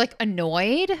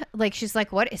annoyed. Like, she's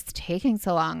like, what is taking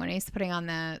so long, when he's putting on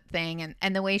the thing,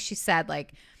 and the way she said,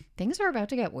 like, things are about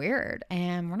to get weird,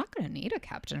 and we're not going to need a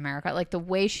Captain America. Like, the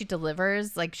way she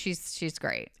delivers, like, she's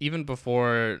great. Even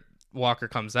before Walker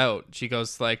comes out, she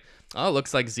goes like, oh,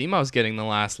 looks like Zemo's getting the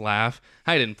last laugh.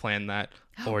 I didn't plan that.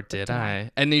 Or did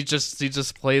I? And he just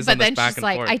plays on this back and forth. But then she's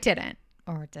like, I didn't.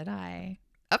 Or did I?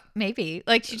 Oh, maybe.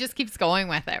 Like, she just keeps going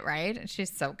with it, right? And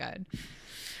she's so good.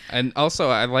 And also,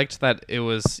 I liked that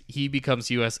he becomes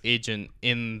U.S. agent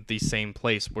in the same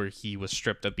place where he was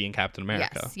stripped of being Captain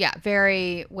America. Yes. Yeah.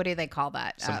 Very, what do they call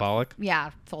that? Symbolic?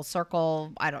 Full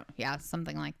circle.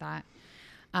 Something like that.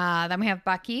 Then we have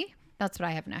Bucky. That's what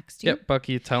I have next. Yep,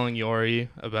 Bucky telling Yori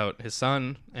about his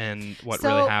son and what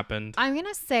really happened. I'm going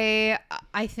to say,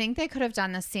 I think they could have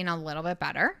done this scene a little bit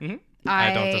better. Mm-hmm.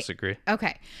 I don't disagree.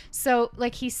 Okay. So,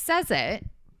 like, he says it,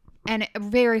 and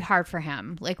very hard for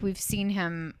him. Like, we've seen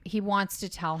him, he wants to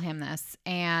tell him this,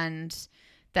 and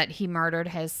that he murdered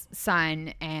his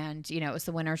son, and, it was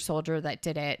the Winter Soldier that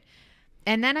did it.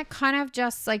 And then it kind of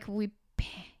just, like,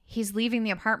 he's leaving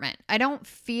the apartment. I don't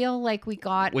feel like we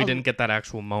didn't get that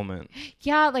actual moment.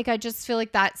 Yeah, like, I just feel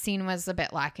like that scene was a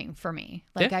bit lacking for me.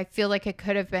 Like, I feel like it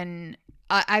could have been,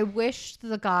 I wish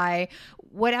the guy,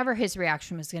 whatever his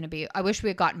reaction was going to be, I wish we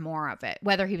had gotten more of it,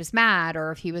 whether he was mad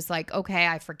or if he was like, okay,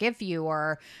 I forgive you,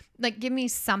 or like, give me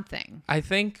something. I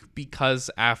think because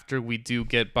after we do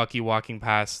get Bucky walking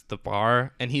past the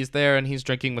bar and he's there and he's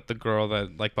drinking with the girl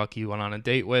that like Bucky went on a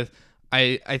date with,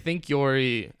 I think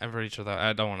Yori, I'm pretty sure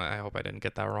that I hope I didn't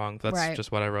get that wrong. That's just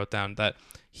what I wrote down, that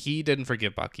he didn't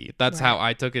forgive Bucky. That's how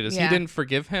I took it, is he didn't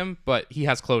forgive him, but he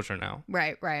has closure now.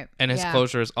 Right. And his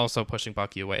closure is also pushing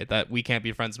Bucky away, that we can't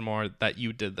be friends anymore, that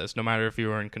you did this, no matter if you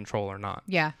were in control or not.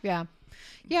 Yeah.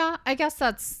 I guess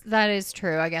that is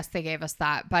true. I guess they gave us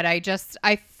that, but I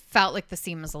felt like the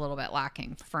scene was a little bit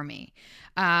lacking for me.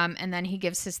 And then he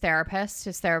gives his therapist.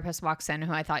 His therapist walks in,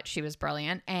 who I thought she was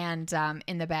brilliant. And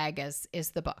in the bag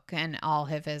is the book and all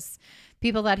of his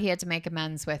people that he had to make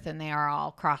amends with, and they are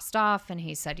all crossed off. And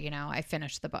he said, I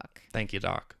finished the book. Thank you,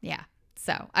 Doc. Yeah.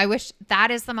 So I wish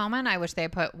that is the moment. I wish they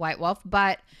had put White Wolf,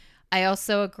 but I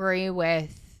also agree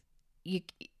with you.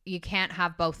 You can't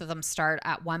have both of them start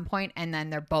at one point and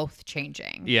then they're both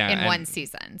changing in one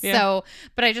season. Yeah. So,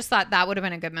 but I just thought that would have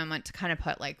been a good moment to kind of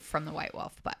put like from the White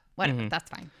Wolf, but whatever, that's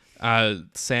fine.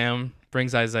 Sam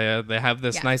brings Isaiah. They have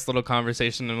this nice little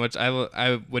conversation in which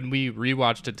I when we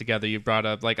rewatched it together, you brought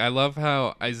up, like, I love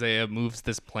how Isaiah moves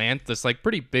this plant, this like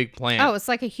pretty big plant. Oh, it's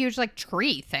like a huge like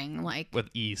tree thing, like with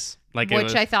ease. Like,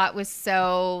 which I thought was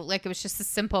so, like, it was just a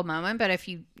simple moment, but if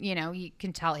you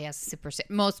can tell he has super,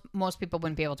 most people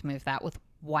wouldn't be able to move that with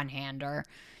one hand, or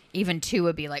even two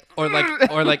would be like, or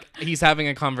like he's having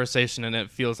a conversation and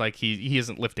it feels like he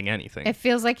isn't lifting anything. It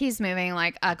feels like he's moving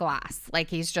like a glass, like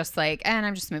he's just like, and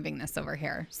I'm just moving this over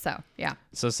here. So yeah.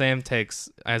 So Sam takes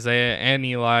Isaiah and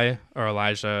Eli, or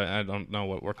Elijah, I don't know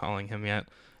what we're calling him yet,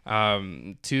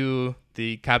 to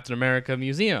the Captain America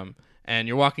Museum. And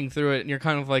you're walking through it and you're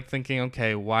kind of like thinking,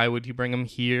 okay, why would you bring him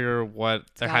here? What?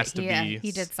 There has to be.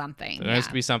 He did something. There has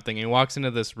to be something. And he walks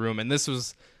into this room, and this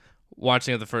was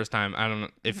watching it the first time. I don't know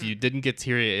if you didn't get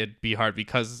teary, it'd be hard,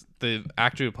 because the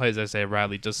actor who plays Isaiah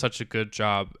Bradley does such a good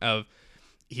job of,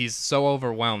 he's so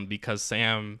overwhelmed because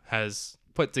Sam has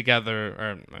put together,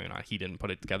 or maybe not, he didn't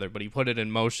put it together, but he put it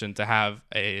in motion to have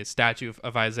a statue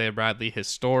of Isaiah Bradley, his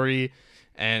story.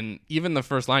 And even the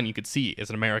first line you could see is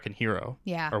an American hero.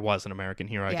 Yeah. Or was an American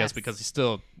hero, I guess, because he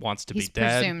still wants to be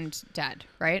dead. He's presumed dead,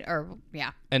 right? Or,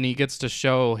 yeah. And he gets to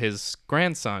show his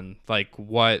grandson, like,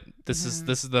 what, this is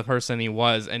the person he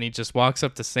was. And he just walks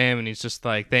up to Sam and he's just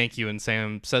like, thank you. And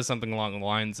Sam says something along the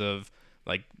lines of,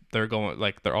 like, they're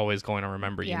always going to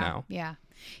remember you now. Yeah.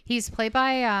 He's played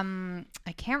by,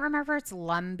 I can't remember if it's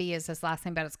Lumbee is his last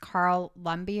name, but it's Carl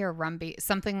Lumbee or Rumby,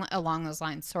 something along those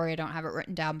lines. Sorry, I don't have it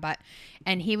written down,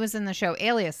 and he was in the show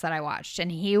Alias that I watched,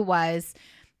 and he was,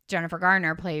 Jennifer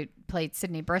Garner played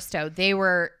Sydney Bristow. They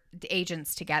were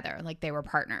agents together, like they were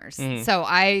partners. So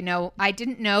I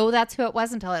didn't know that's who it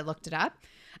was until I looked it up.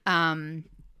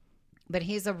 But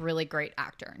he's a really great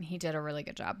actor, and he did a really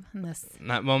good job in this. And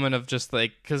that moment of just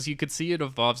like, because you could see it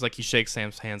evolves, like he shakes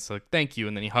Sam's hand, so like, thank you,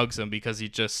 and then he hugs him because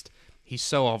he's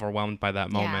so overwhelmed by that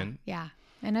moment. Yeah,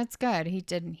 and it's good. He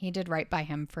did right by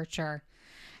him for sure.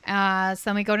 So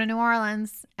then we go to New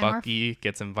Orleans. And Bucky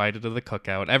gets invited to the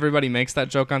cookout. Everybody makes that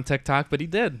joke on TikTok, but he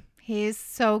did. He's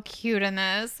so cute in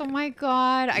this. Oh my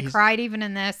God. I cried even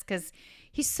in this because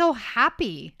he's so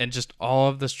happy. And just all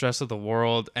of the stress of the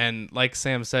world. And like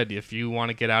Sam said, if you want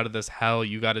to get out of this hell,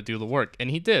 you got to do the work. And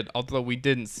he did. Although we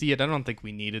didn't see it. I don't think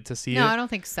we needed to see it. No, I don't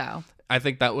think so. I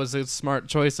think that was a smart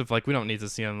choice of like, we don't need to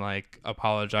see him like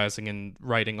apologizing and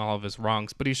righting all of his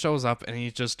wrongs. But he shows up and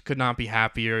he just could not be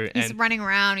happier. He's running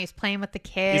around. He's playing with the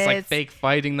kids. He's like fake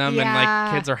fighting them. And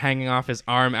like kids are hanging off his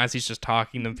arm as he's just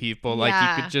talking to people. Like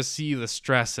you could just see the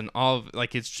stress and all of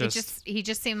like, it's just. He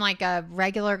just seemed like a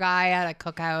regular guy at a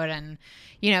cookout. And,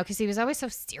 because he was always so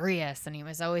serious and he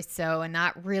was always and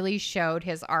that really showed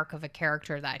his arc of a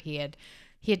character that he had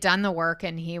done the work,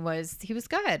 and he was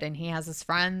good, and he has his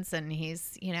friends, and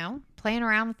he's, playing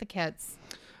around with the kids.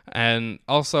 And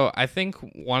also, I think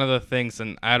one of the things,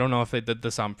 and I don't know if they did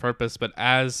this on purpose, but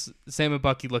as Sam and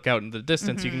Bucky look out in the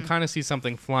distance, you can kind of see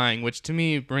something flying, which to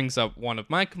me brings up one of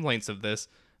my complaints of this.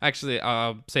 Actually,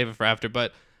 I'll save it for after,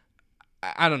 but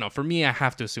I don't know. For me, I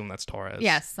have to assume that's Torres.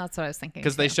 Yes, that's what I was thinking.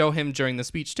 Because they show him during the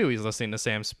speech, too. He's listening to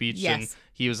Sam's speech, and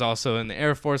he was also in the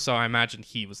Air Force, so I imagine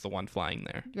he was the one flying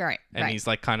there. Right, and he's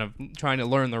like kind of trying to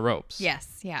learn the ropes.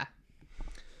 Yes, yeah.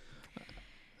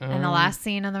 And the last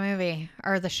scene of the movie,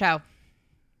 or the show,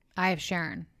 I have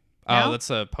Sharon. Oh, No? that's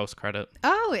a post credit.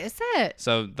 Oh, is it?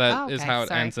 So that is okay, how it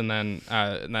sorry. ends, and then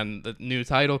the new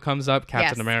title comes up: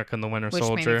 Captain Yes. America and the Winter Which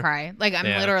made me Soldier. cry. Like, I'm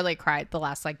Yeah. literally cried the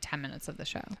last, like, 10 minutes of the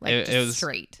show. Like, It just was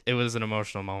straight. It was an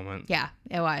emotional moment. Yeah,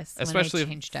 it was. Especially when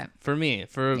they changed it. for me,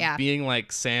 for Yeah. being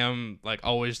like Sam, like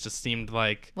always just seemed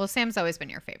like, Well, Sam's always been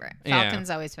your favorite. Yeah. Falcon's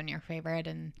always been your favorite.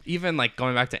 And even like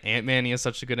going back to Ant-Man, he is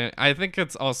such a good. I think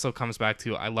it's also comes back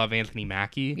to I love Anthony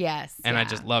Mackie. yes. And I yeah.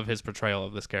 just love his portrayal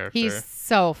of this character. He's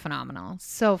so phenomenal.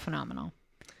 So phenomenal.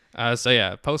 So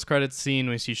yeah, post-credits scene,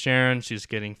 we see Sharon. She's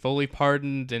getting fully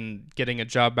pardoned and getting a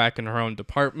job back in her own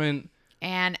department.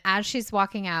 And as she's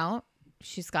walking out,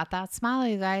 she's got that smile,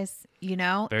 you guys. You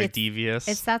know, Very devious.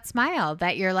 It's that smile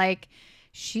that you're like,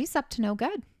 she's up to no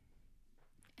good.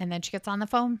 And then she gets on the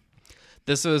phone.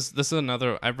 This is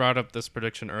another. I brought up this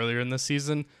prediction earlier in this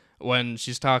season when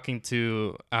she's talking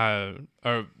to, or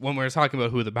when we were talking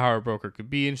about who the power broker could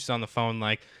be, and she's on the phone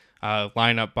like,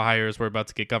 line up buyers. We're about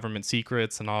to get government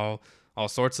secrets and all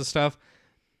sorts of stuff.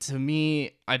 To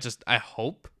me, I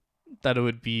hope that it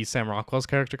would be Sam Rockwell's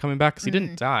character coming back because he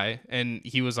didn't die, and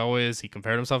he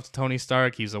compared himself to Tony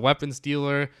Stark. He's a weapons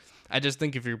dealer. I just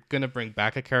think if you're gonna bring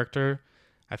back a character,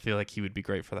 I feel like he would be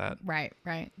great for that. Right,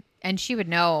 right. And she would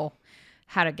know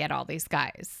how to get all these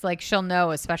guys. Like, she'll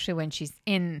know, especially when she's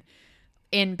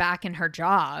back in her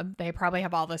job. They probably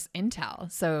have all this intel,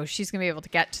 so she's gonna be able to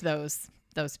get to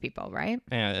those people, right?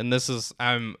 Yeah, and this is,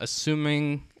 I'm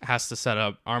assuming, has to set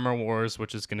up Armor Wars,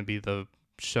 which is going to be the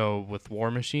show with War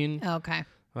Machine, Okay.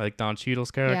 like Don Cheadle's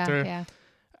character. Yeah.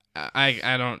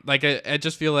 I don't like. I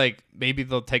just feel like maybe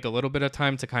they'll take a little bit of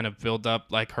time to kind of build up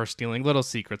like her stealing little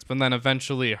secrets, but then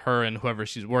eventually her and whoever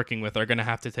she's working with are going to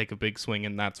have to take a big swing,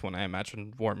 and that's when I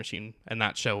imagine War Machine and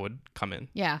that show would come in.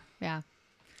 Yeah.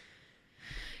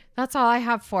 That's all I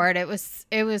have for it. It was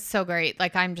so great.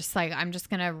 Like, I'm just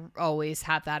gonna always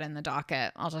have that in the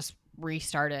docket. I'll just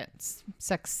restart it. It's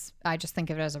 6. I just think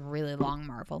of it as a really long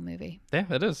Marvel movie. Yeah,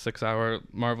 it is a 6-hour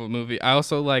Marvel movie. I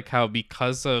also like how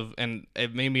and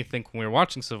it made me think when we were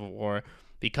watching Civil War,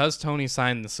 because Tony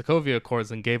signed the Sokovia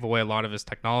Accords and gave away a lot of his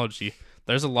technology,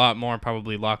 there's a lot more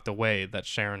probably locked away that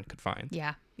Sharon could find.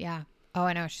 Yeah. Oh,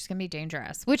 I know. She's gonna be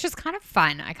dangerous, which is kind of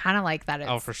fun. I kind of like that.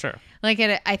 It's, For sure. Like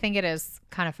it. I think it is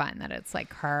kind of fun that it's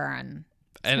like her, and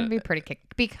it's gonna be pretty kick.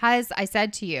 Because I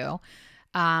said to you,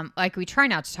 like, we try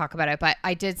not to talk about it, but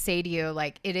I did say to you,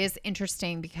 like, it is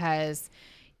interesting because,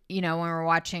 you know, when we were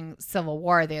watching Civil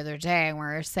War the other day, and we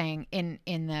were saying in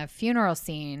the funeral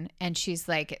scene, and she's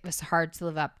like, it was hard to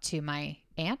live up to my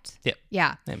aunt. Yep.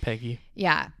 Yeah. And Peggy.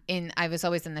 Yeah. I was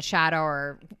always in the shadow,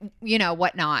 or, you know,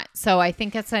 whatnot. So I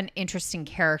think it's an interesting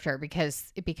character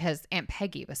because Aunt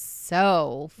Peggy was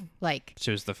so like,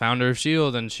 She was the founder of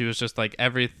S.H.I.E.L.D. and she was just like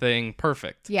everything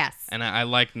perfect. yes. And I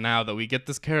like now that we get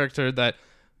this character that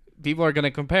people are going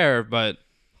to compare, but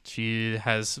she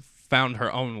has found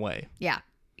her own way. Yeah.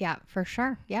 Yeah, for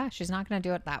sure. Yeah. She's not going to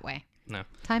do it that way. No.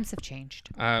 Times have changed.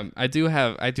 I do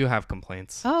have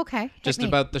complaints. Oh, okay. Hit Just me.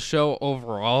 about the show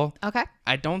overall. Okay.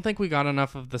 I don't think we got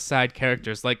enough of the side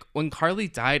characters. Like when Carly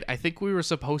died, I think we were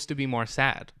supposed to be more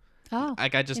sad. Oh.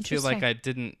 Like I just feel like interesting. I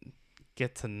didn't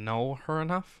get to know her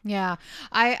enough. Yeah,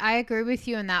 I agree with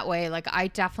you in that way. Like, I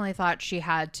definitely thought she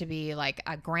had to be like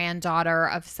a granddaughter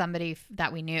of somebody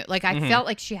that we knew. Like, I felt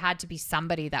like she had to be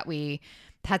somebody that we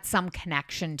had some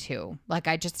connection to. Like,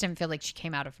 I just didn't feel like she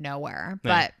came out of nowhere.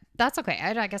 Yeah. But that's okay.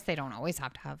 I guess they don't always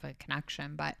have to have a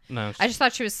connection. But No. I just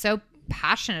thought she was so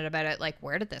passionate about it. Like,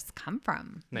 where did this come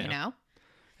from? Yeah. You know?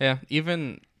 Yeah,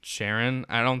 even Sharon,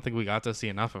 I don't think we got to see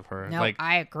enough of her. No, Like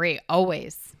I agree.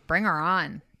 Always bring her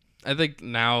on. I think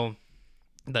now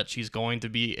that she's going to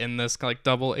be in this like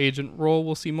double agent role,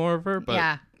 we'll see more of her. But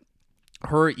Yeah.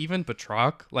 her, even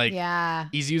Batroc, like Yeah.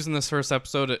 he's using the first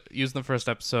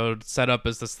episode set up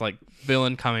as this like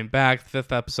villain coming back.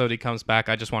 5th episode he comes back,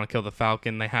 I just want to kill the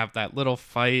Falcon. They have that little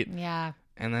fight, Yeah.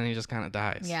 and then he just kind of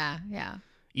dies. Yeah. Yeah.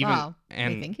 Even Well,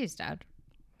 and I think he's dead.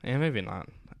 yeah, maybe not.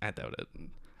 I doubt it.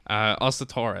 Also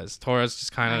Torres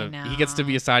just kind I of, he gets to know.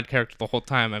 be a side character the whole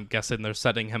time. I'm guessing they're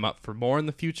setting him up for more in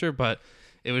the future, but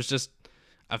it was just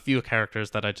a few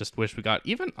characters that I just wish we got.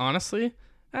 Even honestly,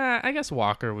 I guess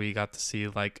Walker, we got to see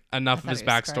like enough of thought his he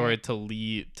was backstory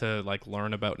great. to like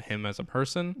learn about him as a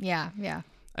person. Yeah. Yeah.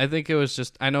 I think it was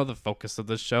just, I know the focus of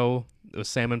the show was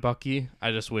Sam and Bucky.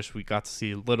 I just wish we got to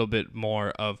see a little bit more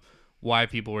of why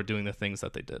people were doing the things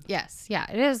that they did. Yes. Yeah,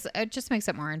 it is. It just makes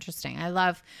it more interesting. I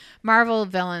love Marvel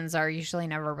villains are usually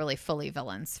never really fully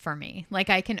villains for me. Like,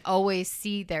 I can always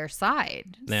see their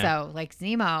side. Yeah. So like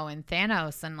Zemo and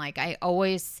Thanos, and like I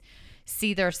always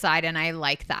see their side, and I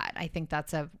like that. I think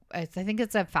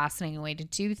it's a fascinating way to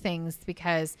do things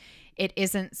because it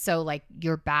isn't so like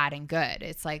you're bad and good.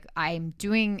 It's like I'm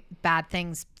doing bad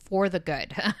things for the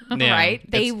good, Yeah,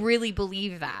 right? They it's- really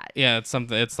believe that. Yeah, it's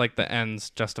something. It's like the ends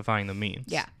justifying the means.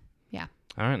 Yeah. Yeah.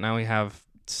 All right, now we have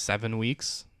 7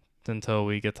 weeks until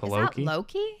we get to Is Loki. that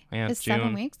Loki? Yeah, It's June.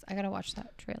 7 weeks. I got to watch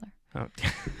that trailer. Oh.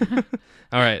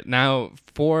 All right, now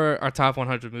for our top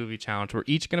 100 movie challenge, we're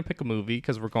each gonna pick a movie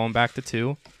because we're going back to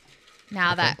 2.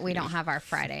 Now that we don't have our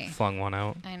Friday. Flung one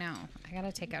out. I know. I got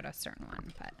to take out a certain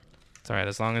one, but It's all right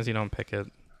as long as you don't pick it,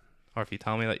 or if you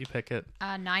tell me that you pick it.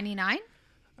 99?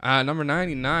 Number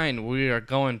 99, we are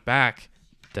going back.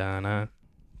 Dana,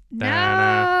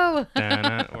 No.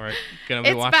 Dana. We're gonna be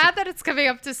It's watching. bad that it's coming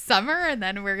up to summer and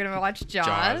then we're going to watch Jaws.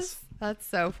 Jaws. That's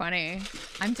so funny.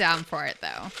 I'm down for it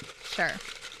though. Sure.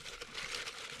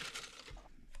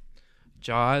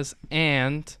 Jaws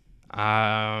and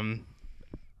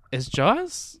is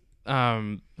Jaws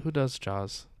who does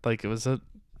Jaws? Like was it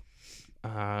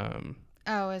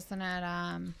Oh, isn't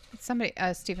it somebody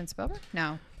Steven Spielberg?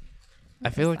 No. I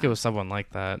What feel is like that? it was someone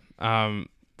like that.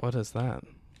 What is that?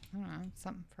 I don't know,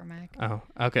 something for Meg. Oh,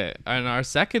 okay. And our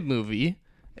second movie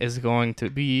is going to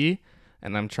be,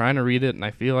 and I'm trying to read it, and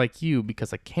I feel like you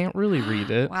because I can't really read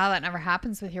it. Wow, that never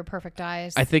happens with your perfect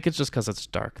eyes. I think it's just because it's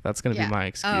dark. That's going to Yeah. be my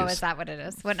excuse. Oh, is that what it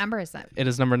is? What number is that? It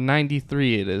is number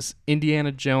 93. It is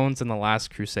Indiana Jones and the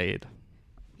Last Crusade.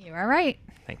 You are right.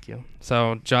 Thank you.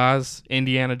 So, Jaws,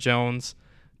 Indiana Jones,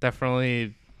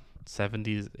 definitely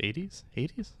 70s, 80s?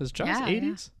 80s? Is Jaws Yeah,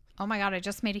 80s? Oh my God, I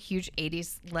just made a huge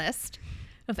 80s list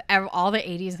of all the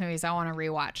 80s movies I want to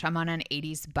rewatch. I'm on an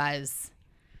 80s buzz.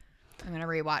 I'm going to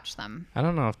rewatch them. I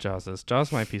don't know if Jaws is.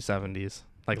 Jaws might be 70s,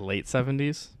 like late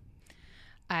 70s.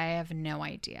 I have no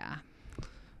idea.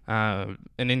 And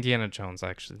Indiana Jones, I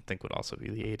actually think would also be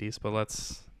the 80s. But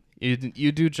let's you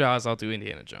do Jaws, I'll do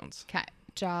Indiana Jones. Okay.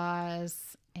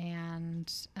 Jaws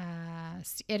and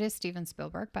it is Steven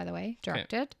Spielberg, by the way,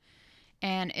 directed.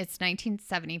 And it's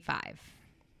 1975.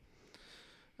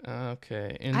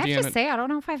 Okay, I have Indiana. to say, I don't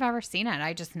know if I've ever seen it.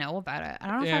 I just know about it. I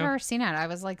don't know if I've Yeah. ever seen it. I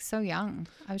was like so young.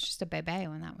 I was just a baby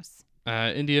when that was.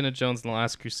 Indiana Jones and the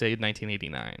Last Crusade,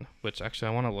 1989. Which actually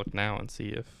I want to look now and see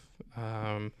if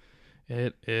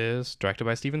it is directed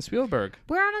by Steven Spielberg.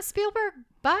 We're on a Spielberg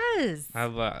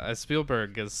buzz.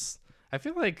 Spielberg is. I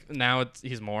feel like now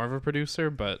he's more of a producer,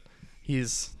 but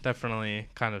he's definitely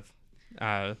kind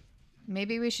of.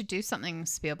 Maybe we should do something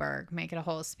Spielberg, make it a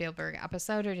whole Spielberg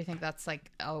episode, or do you think that's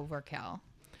like overkill?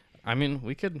 I mean,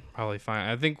 we could probably find.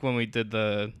 I think when we did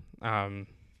the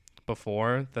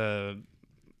before the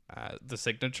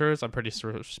signatures, I'm pretty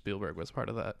sure Spielberg was part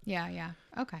of that. Yeah.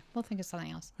 Okay, we'll think of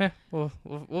something else. Yeah,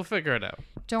 we'll figure it out.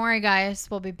 Don't worry, guys.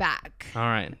 We'll be back. All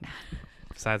right.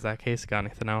 Besides that case, got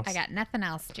anything else? I got nothing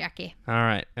else, Jackie. All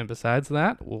right. And besides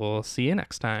that, we'll see you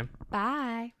next time.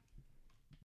 Bye.